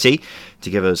City. To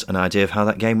give us an idea of how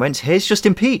that game went, here's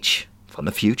Justin Peach from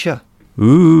the future.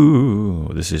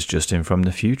 Ooh, this is Justin from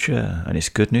the future, and it's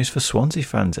good news for Swansea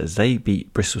fans as they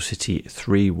beat Bristol City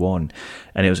 3-1,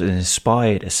 and it was an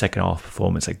inspired second half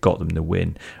performance that got them the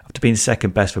win. After being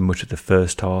second best for much of the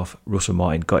first half, Russell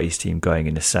Martin got his team going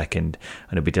in the second,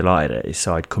 and he'll be delighted at his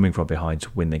side coming from behind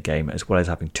to win the game, as well as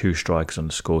having 2 strikers on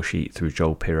the score sheet through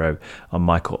Joel Pirro and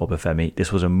Michael Obafemi.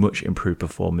 This was a much improved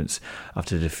performance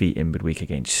after the defeat in midweek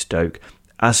against Stoke.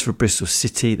 As for Bristol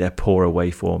City, their poor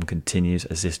away form continues,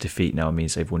 as this defeat now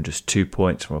means they've won just 2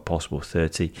 points from a possible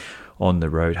 30 on the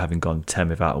road, having gone 10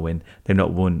 without a win. They've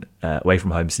not won away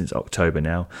from home since October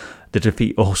now. The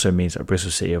defeat also means that Bristol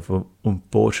City have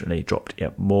unfortunately dropped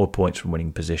yet more points from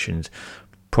winning positions,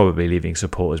 probably leaving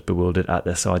supporters bewildered at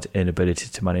their side's inability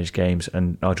to manage games,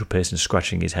 and Nigel Pearson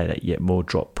scratching his head at yet more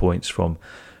dropped points from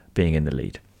being in the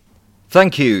lead.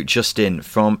 Thank you, Justin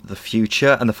from the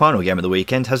future. And the final game of the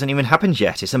weekend hasn't even happened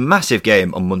yet. It's a massive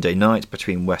game on Monday night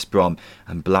between West Brom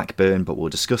and Blackburn, but we'll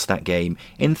discuss that game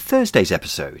in Thursday's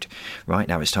episode. Right,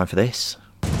 now it's time for this.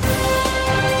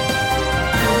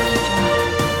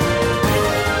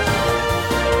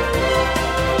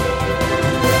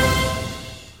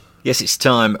 Yes, it's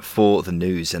time for the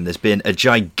news, and there's been a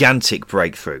gigantic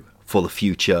breakthrough for the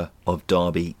future of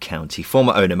Derby County.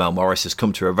 Former owner Mel Morris has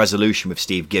come to a resolution with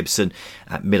Steve Gibson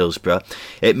at Middlesbrough.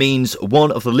 It means one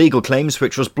of the legal claims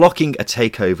which was blocking a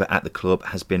takeover at the club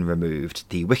has been removed.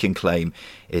 The Wicken claim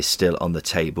is still on the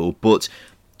table, but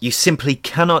you simply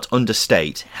cannot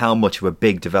understate how much of a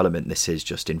big development this is,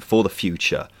 Justin, for the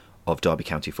future of Derby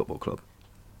County Football Club.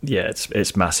 Yeah,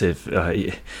 it's massive.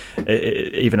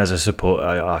 Even as a supporter,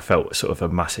 I felt sort of a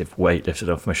massive weight lifted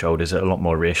off my shoulders. A lot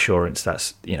more reassurance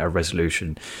that's a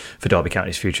resolution for Derby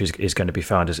County's future is going to be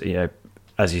found.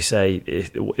 As you say,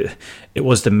 it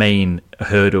was the main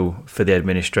hurdle for the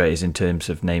administrators in terms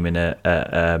of naming a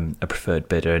preferred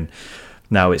bidder, and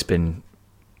now it's been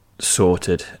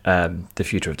sorted. The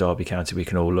future of Derby County, we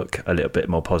can all look a little bit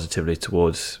more positively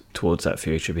towards that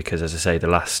future, because, as I say, the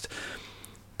last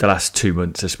 2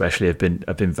 months especially have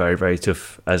been very, very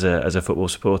tough as a football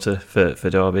supporter for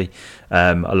Derby.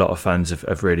 A lot of fans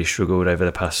have really struggled over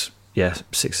the past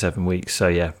 6-7 weeks.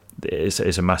 So it's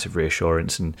a massive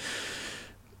reassurance, and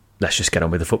let's just get on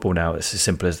with the football now. It's as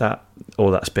simple as that. All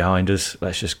that's behind us.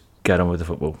 Let's just get on with the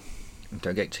football.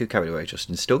 Don't get too carried away,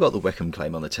 Justin. Still got the Wickham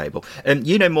claim on the table.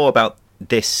 You know more about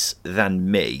this than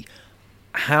me.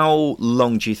 How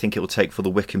long do you think it will take for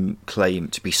the Wickham claim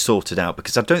to be sorted out?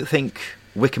 Because I don't think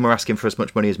Wickham are asking for as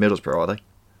much money as Middlesbrough, are they?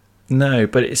 No,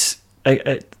 but it's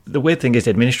the weird thing is the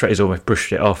administrators almost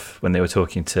brushed it off when they were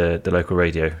talking to the local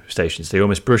radio stations. They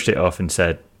almost brushed it off and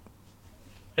said,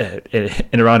 in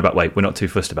a roundabout way, we're not too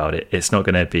fussed about it. It's not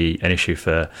going to be an issue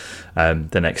for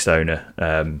the next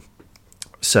owner.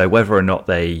 So whether or not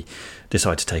they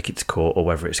decide to take it to court or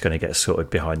whether it's going to get sorted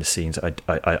behind the scenes,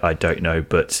 I don't know.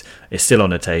 But it's still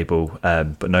on the table.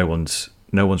 But no one's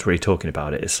really talking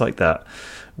about it. It's like that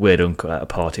weird uncle at a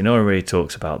party. No one really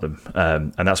talks about them,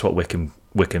 and that's what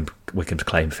Wickham's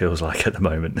claim feels like at the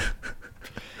moment.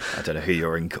 I don't know who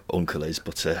your uncle is,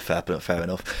 but fair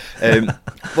enough.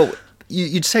 Well,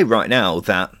 you'd say right now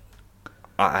that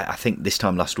I think this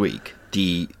time last week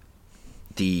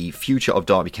the future of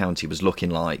Derby County was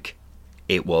looking like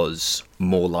it was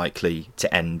more likely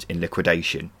to end in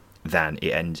liquidation than it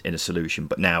ends in a solution,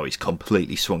 but now it's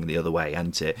completely swung the other way,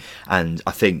 hasn't it? And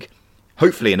I think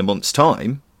hopefully in a month's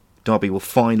time Derby will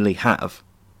finally have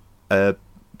a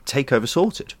takeover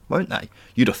sorted, won't they?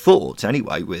 You'd have thought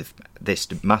anyway, with this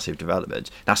massive development,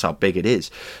 that's how big it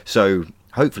is. So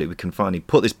hopefully we can finally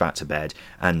put this back to bed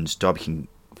and Derby can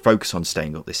focus on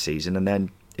staying up this season, and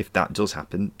then if that does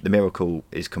happen, the miracle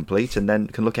is complete and then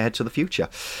can look ahead to the future.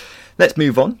 Let's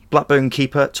move on. Blackburn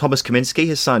keeper Thomas Kaminski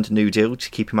has signed a new deal to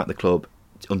keep him at the club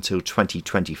until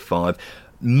 2025.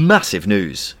 Massive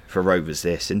news for Rovers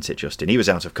this, isn't it, Justin? He was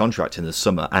out of contract in the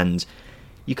summer, and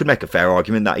you could make a fair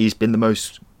argument that he's been the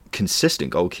most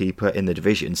consistent goalkeeper in the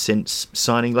division since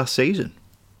signing last season.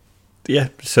 Yeah,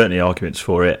 certainly arguments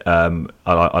for it. I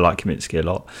like Kaminski a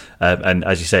lot. And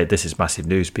as you say, this is massive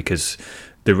news because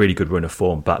the really good run of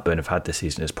form Blackburn have had this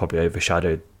season has probably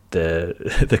overshadowed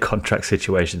the contract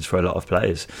situations for a lot of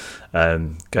players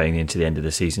going into the end of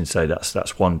the season. So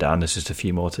that's one down. There's just a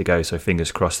few more to go. So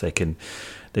fingers crossed they can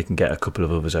get a couple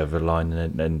of others over the line,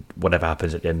 and whatever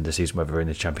happens at the end of the season, whether in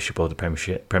the Championship or the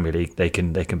Premier League, they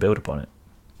can build upon it.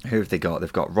 Who have they got?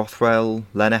 They've got Rothwell,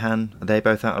 Lenihan. Are they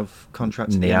both out of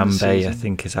contract? Niambe, I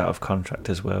think, is out of contract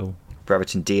as well.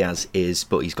 Brereton Diaz is,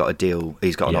 but he's got a deal.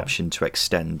 He's got an option to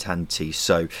extend, hasn't he?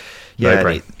 So,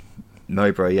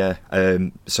 Mowbray, yeah.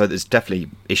 So there's definitely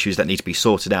issues that need to be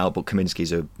sorted out, but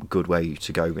Kaminsky's a good way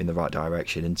to go in the right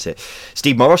direction, isn't it?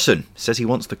 Steve Morrison says he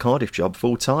wants the Cardiff job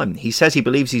full time. He says he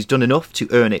believes he's done enough to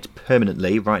earn it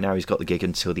permanently. Right now he's got the gig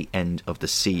until the end of the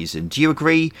season. Do you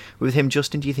agree with him,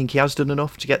 Justin? Do you think he has done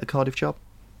enough to get the Cardiff job?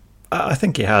 I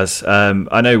think he has.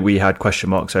 I know we had question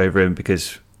marks over him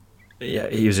because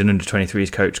he was an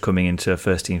under-23s coach coming into a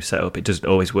first-team setup. It doesn't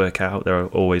always work out. There are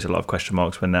always a lot of question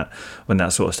marks when that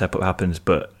sort of step-up happens.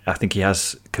 But I think he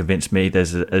has convinced me.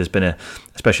 There's been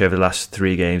especially over the last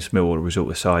 3 games, Millwall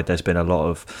result aside, there's been a lot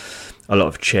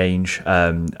of change,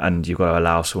 and you've got to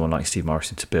allow someone like Steve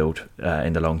Morrison to build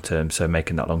in the long term. So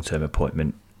making that long-term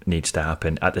appointment needs to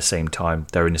happen. At the same time,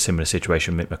 they're in a similar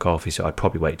situation with Mick McCarthy, so I'd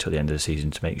probably wait till the end of the season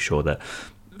to make sure that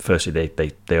firstly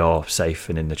they are safe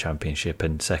and in the Championship,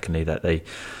 and secondly that they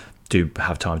do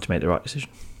have time to make the right decision.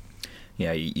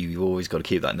 Yeah, you've always got to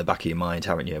keep that in the back of your mind,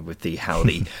 haven't you, with how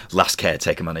the last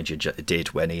caretaker manager did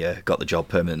when he got the job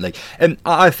permanently.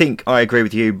 I think I agree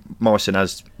with you. Morrison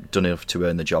has done enough to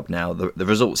earn the job now. The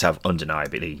results have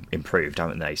undeniably improved,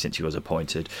 haven't they, since he was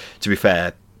appointed. To be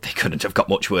fair, they couldn't have got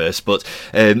much worse, but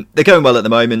they're going well at the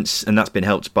moment, and that's been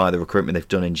helped by the recruitment they've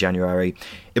done in January.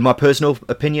 In my personal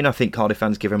opinion, I think Cardiff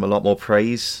fans give him a lot more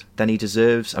praise than he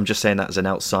deserves. I'm just saying that as an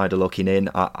outsider looking in.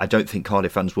 I don't think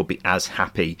Cardiff fans will be as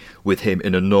happy with him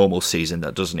in a normal season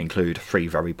that doesn't include 3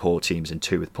 very poor teams and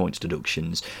 2 with points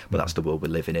deductions, but that's the world we're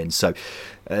living in. So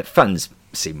fans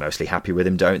seem mostly happy with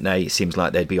him, don't they? It seems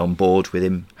like they'd be on board with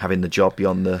him having the job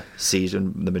beyond the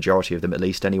season, the majority of them at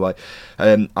least anyway.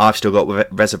 I've still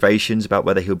got reservations about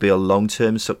whether he'll be a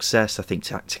long-term success. I think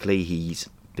tactically he's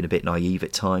been a bit naive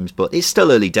at times, but it's still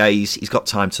early days. He's got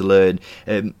time to learn.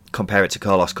 Compare it to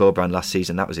Carlos Corberán last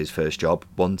season. That was his first job,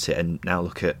 wasn't it? And now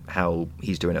look at how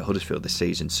he's doing at Huddersfield this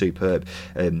season. Superb.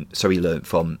 So he learned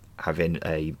from having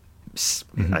a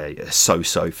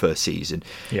so-so first season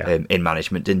in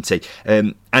management, didn't he?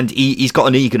 And he's got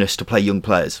an eagerness to play young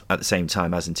players at the same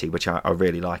time, hasn't he? Which I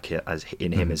really like it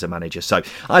in him as a manager. So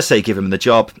I say give him the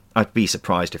job. I'd be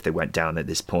surprised if they went down at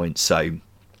this point. So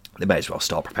they may as well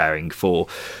start preparing for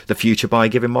the future by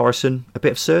giving Morrison a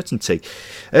bit of certainty.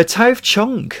 Taouf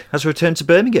Chong has returned to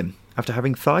Birmingham after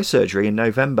having thigh surgery in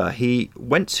November. He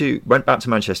went back to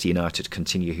Manchester United to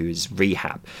continue his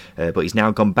rehab, but he's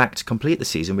now gone back to complete the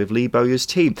season with Lee Bowyer's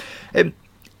team.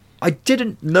 I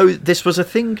didn't know this was a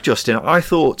thing, Justin. I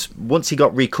thought once he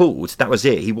got recalled, that was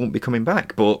it. He won't be coming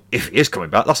back. But if he is coming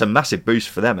back, that's a massive boost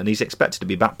for them, and he's expected to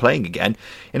be back playing again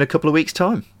in a couple of weeks'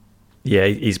 time. Yeah,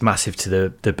 he's massive to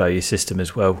the Bowyer system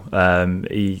as well.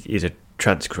 He's a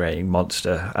trans-creating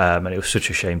monster, and it was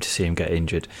such a shame to see him get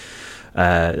injured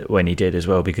when he did as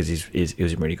well, because he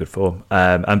was in really good form.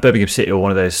 And Birmingham City are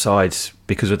one of those sides,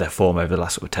 because of their form over the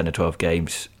last 10 or 12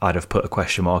 games, I'd have put a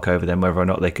question mark over them whether or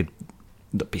not they could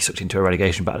be sucked into a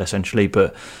relegation battle essentially.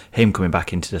 But him coming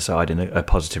back into the side in a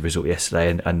positive result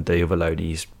yesterday, and the other loan,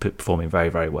 he's performing very,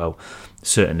 very well,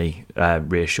 certainly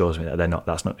reassures me that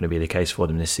that's not going to be the case for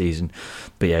them this season.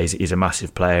 But yeah, he's a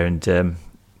massive player, and they're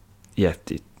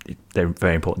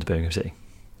very important to Birmingham City.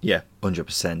 Yeah,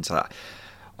 100%.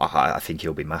 I think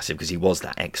he'll be massive because he was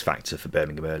that X factor for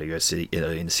Birmingham earlier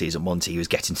in the season. Once he was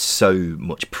getting so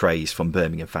much praise from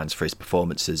Birmingham fans for his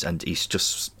performances, and he's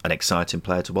just an exciting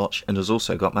player to watch, and has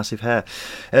also got massive hair.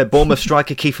 Bournemouth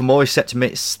striker Kiefer Moore is set to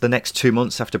miss the next 2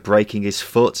 months after breaking his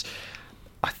foot.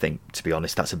 I think, to be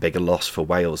honest, that's a bigger loss for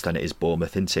Wales than it is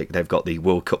Bournemouth, isn't it? They've got the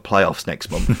World Cup playoffs next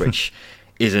month, which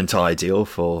isn't ideal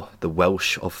for the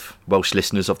Welsh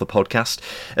listeners of the podcast.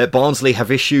 Barnsley have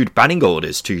issued banning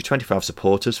orders to 25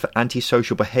 supporters for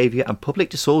antisocial behaviour and public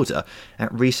disorder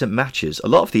at recent matches. A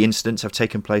lot of the incidents have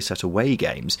taken place at away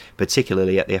games,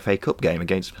 particularly at the FA Cup game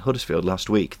against Huddersfield last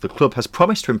week. The club has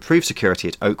promised to improve security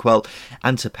at Oakwell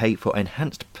and to pay for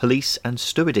enhanced police and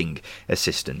stewarding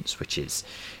assistance, which is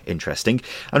interesting.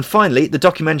 And finally, the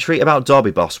documentary about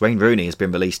Derby boss Wayne Rooney has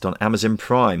been released on Amazon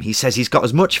Prime. He says he's got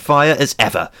as much fire as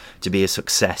ever to be a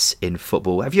success in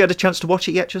football. Have you had a chance to watch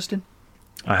it yet, Justin?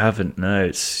 I haven't, no.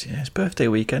 It's birthday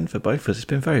weekend for both of us. It's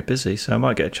been very busy, so I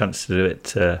might get a chance to do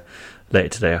it later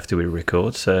today after we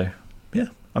record. So yeah,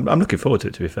 I'm looking forward to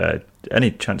it, to be fair.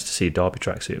 Any chance to see Derby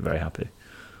tracksuit, very happy.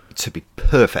 to be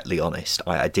perfectly honest,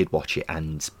 I did watch it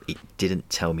and it didn't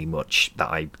tell me much that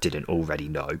I didn't already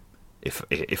know.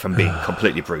 If I'm being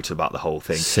completely brutal about the whole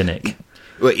thing. Cynic.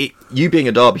 Well, you being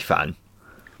a Derby fan,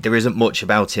 there isn't much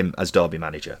about him as Derby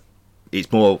manager.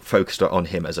 It's more focused on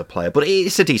him as a player. But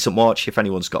it's a decent watch. If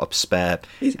anyone's got a spare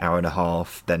hour and a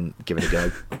half, then give it a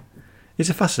go. He's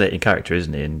a fascinating character,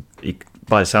 isn't he? And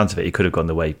by the sounds of it, he could have gone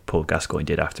the way Paul Gascoigne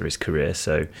did after his career.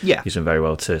 So he's done very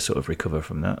well to sort of recover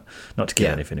from that. Not to give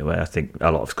anything away. I think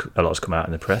a lot's come out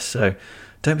in the press. So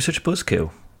don't be such a buzzkill.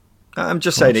 I'm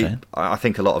just saying. I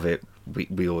think a lot of it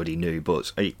we already knew,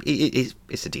 but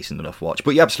it's a decent enough watch.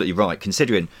 But you're absolutely right,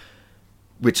 considering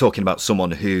we're talking about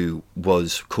someone who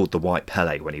was called the White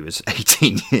Pele when he was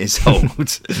 18 years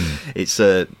old. It's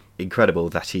incredible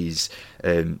that he's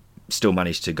still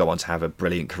managed to go on to have a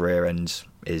brilliant career and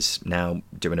is now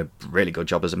doing a really good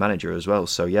job as a manager as well.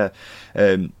 So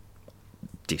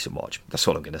decent watch. That's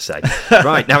all I'm going to say.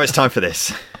 Right, now it's time for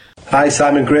this. Hi,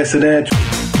 Simon Grayson here.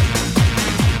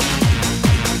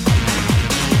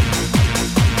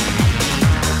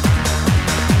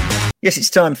 Yes,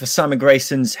 it's time for Simon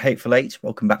Grayson's Hateful Eight.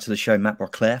 Welcome back to the show, Matt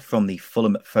Broclair from the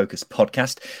Fulham Focus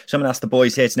podcast. So I'm going to ask the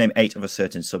boys here to name 8 of a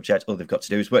certain subject. All they've got to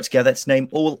do is work together to name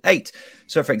all 8.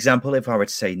 So, for example, if I were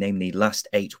to say name the last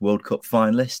 8 World Cup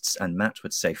finalists, and Matt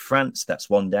would say France, that's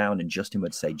one down, and Justin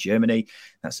would say Germany,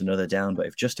 that's another down. But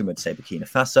if Justin would say Burkina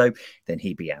Faso, then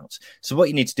he'd be out. So what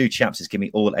you need to do, chaps, is give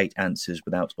me all 8 answers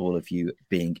without all of you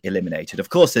being eliminated. Of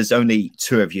course, there's only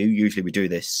 2 of you. Usually we do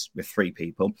this with 3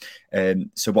 people.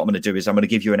 So what I'm going to do is I'm going to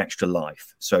give you an extra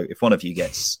life. So if one of you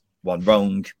gets one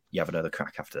wrong, you have another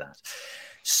crack after that.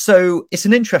 So it's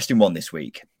an interesting one this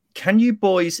week. Can you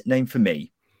boys name for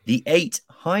me the 8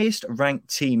 highest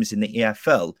ranked teams in the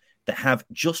EFL that have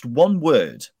just one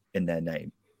word in their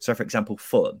name? So, for example,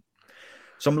 Fulham.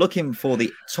 So I'm looking for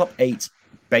the top 8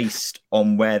 based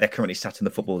on where they're currently sat in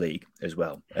the Football League as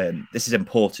well. This is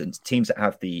important. Teams that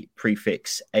have the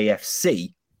prefix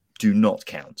AFC do not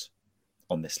count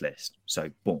on this list. So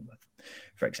Bournemouth,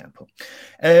 for example.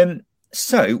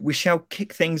 So we shall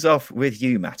kick things off with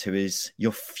you, Matt,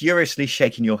 you're furiously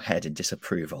shaking your head in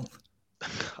disapproval.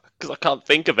 Because I can't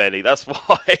think of any, that's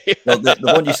why. Well, the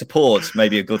one you support may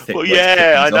be a good thing. Well,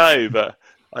 yeah, I know, but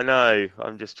I know.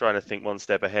 I'm just trying to think one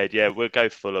step ahead. Yeah, we'll go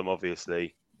Fulham,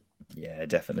 obviously. Yeah,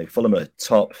 definitely. Fulham are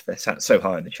top. They're sat so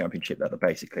high in the Championship that they're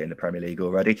basically in the Premier League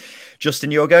already.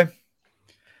 Justin, your go?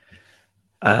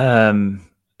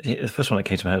 The first one that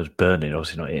came to my head was Burnley,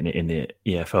 obviously not in the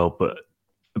EFL, but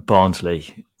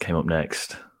Barnsley came up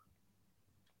next.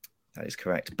 That is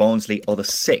correct. Barnsley are the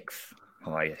 6th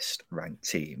highest ranked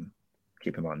team.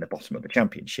 Keep in mind the bottom of the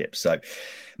Championship. So,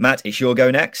 Matt, it's your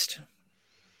go next.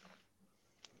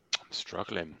 I'm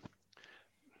struggling.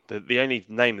 The only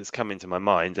name that's come into my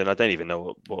mind, and I don't even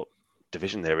know what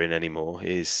division they're in anymore,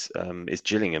 is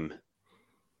Gillingham.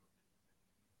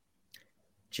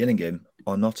 Gillingham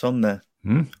are not on there.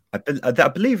 I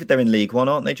believe they're in League One,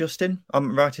 aren't they, Justin?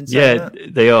 I'm right in saying that? Yeah,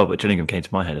 they are, but Gillingham came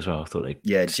to my head as well. I thought they...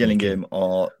 Yeah, Gillingham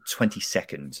are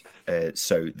 22nd,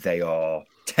 so they are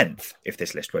 10th if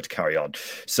this list were to carry on.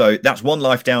 So that's 1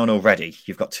 life down already.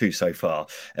 You've got 2 so far.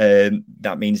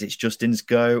 That means it's Justin's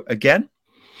go again.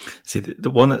 See,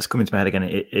 the one that's coming to my head again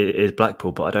is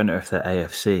Blackpool, but I don't know if they're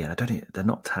AFC, and they're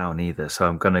not Town either. So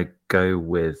I'm going to go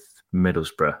with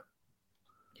Middlesbrough.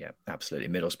 Yeah, absolutely.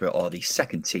 Middlesbrough are the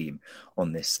 2nd team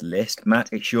on this list. Matt,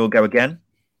 it's your go again.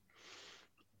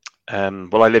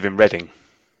 Well, I live in Reading.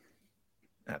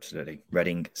 Absolutely.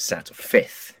 Reading sat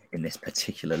 5th in this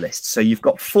particular list. So you've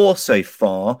got 4 so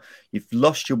far. You've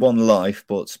lost your 1 life,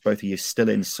 but both of you still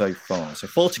in so far. So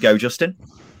 4 to go, Justin.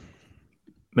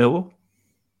 Millwall.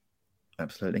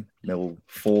 Absolutely. Millwall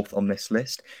 4th on this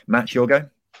list. Matt, your go.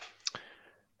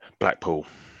 Blackpool.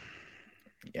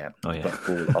 Yeah, oh, yeah.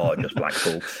 Blackpool are just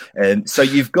Blackpool. So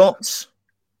you've got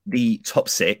the top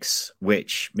 6,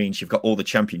 which means you've got all the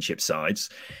Championship sides.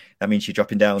 That means you're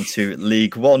dropping down to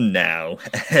League One now.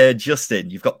 Justin,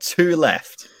 you've got 2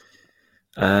 left.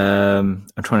 I'm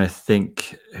trying to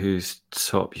think who's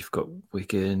top. You've got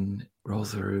Wigan,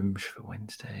 Rotherham, Sheffield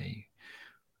Wednesday,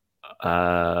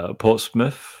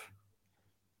 Portsmouth.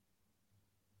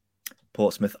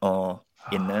 Portsmouth are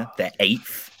in there. They're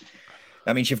 8th.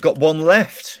 That means you've got 1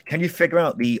 left. Can you figure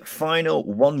out the final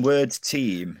one-word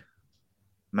team?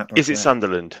 Matt, is it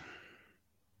Sunderland?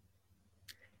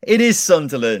 It is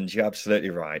Sunderland. You're absolutely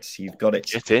right. You've got it.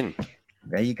 Get in.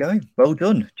 There you go. Well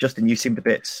done. Justin, you seemed a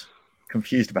bit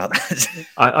confused about that.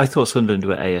 I thought Sunderland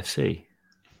were AFC.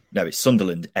 No, it's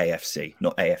Sunderland AFC,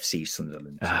 not AFC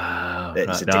Sunderland. Right.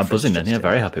 No, I'm buzzing then. Yeah,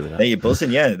 very happy with that. There you're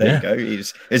buzzing. Yeah, there you go.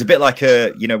 It was a bit like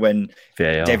when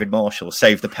VAR. David Marshall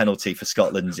saved the penalty for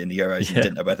Scotland in the Euros and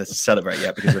didn't know whether to celebrate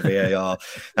yet because of VAR.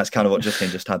 That's kind of what Justin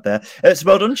just had there. So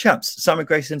well done, chaps. Simon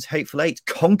Grayson's Hateful Eight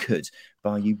conquered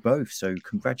by you both. So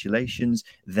congratulations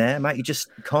there, Matt. You just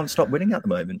can't stop winning at the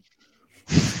moment.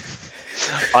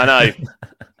 I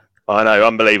know.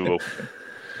 Unbelievable.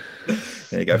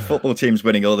 There you go. Football teams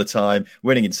winning all the time,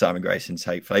 winning in Simon Grayson's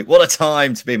Hateful Eight. What a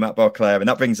time to be Matt Barclair. And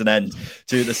that brings an end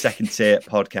to the Second Tier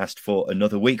podcast for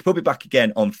another week. We'll be back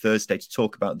again on Thursday to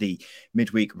talk about the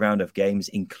midweek round of games,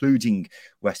 including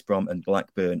West Brom and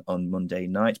Blackburn on Monday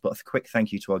night. But a quick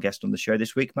thank you to our guest on the show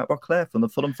this week, Matt Barclair from the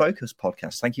Fulham Focus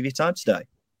podcast. Thank you for your time today.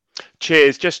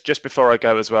 Cheers. Just before I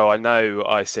go as well, I know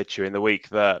I said to you in the week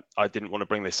that I didn't want to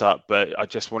bring this up, but I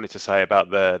just wanted to say about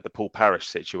the Paul Parrish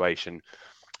situation,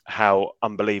 how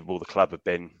unbelievable the club have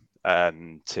been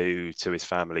to his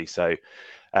family. So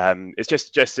it's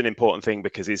just an important thing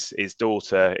because his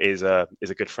daughter is a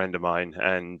good friend of mine,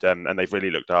 and they've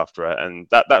really looked after her, and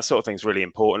that sort of thing is really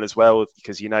important as well,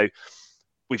 because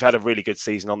we've had a really good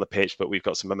season on the pitch, but we've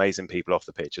got some amazing people off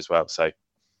the pitch as well. So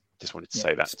just wanted to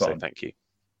say that. So thank you.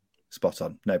 Spot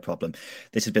on. No problem.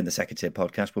 This has been the Second Tier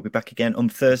podcast. We'll be back again on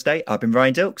Thursday. I've been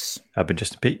Ryan Dilks. I've been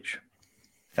Justin Peach.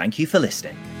 Thank you for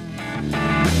listening.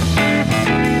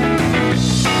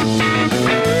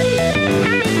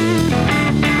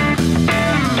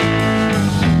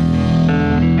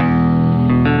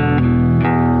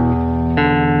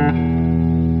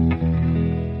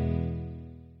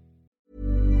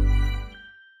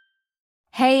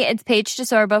 Hey, it's Paige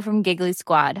DeSorbo from Giggly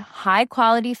Squad. High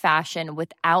quality fashion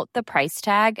without the price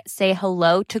tag. Say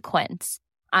hello to Quince.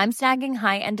 I'm snagging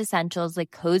high-end essentials like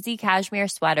cozy cashmere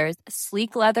sweaters,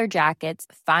 sleek leather jackets,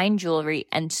 fine jewelry,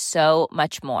 and so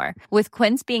much more. With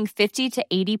Quince being 50 to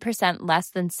 80% less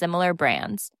than similar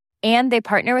brands. And they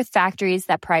partner with factories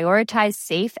that prioritize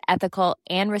safe, ethical,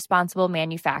 and responsible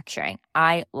manufacturing.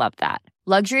 I love that.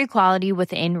 Luxury quality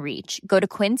within reach. Go to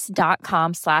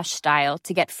quince.com/style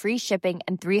to get free shipping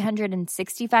and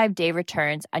 365-day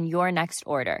returns on your next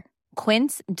order.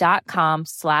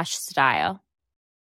 Quince.com/style.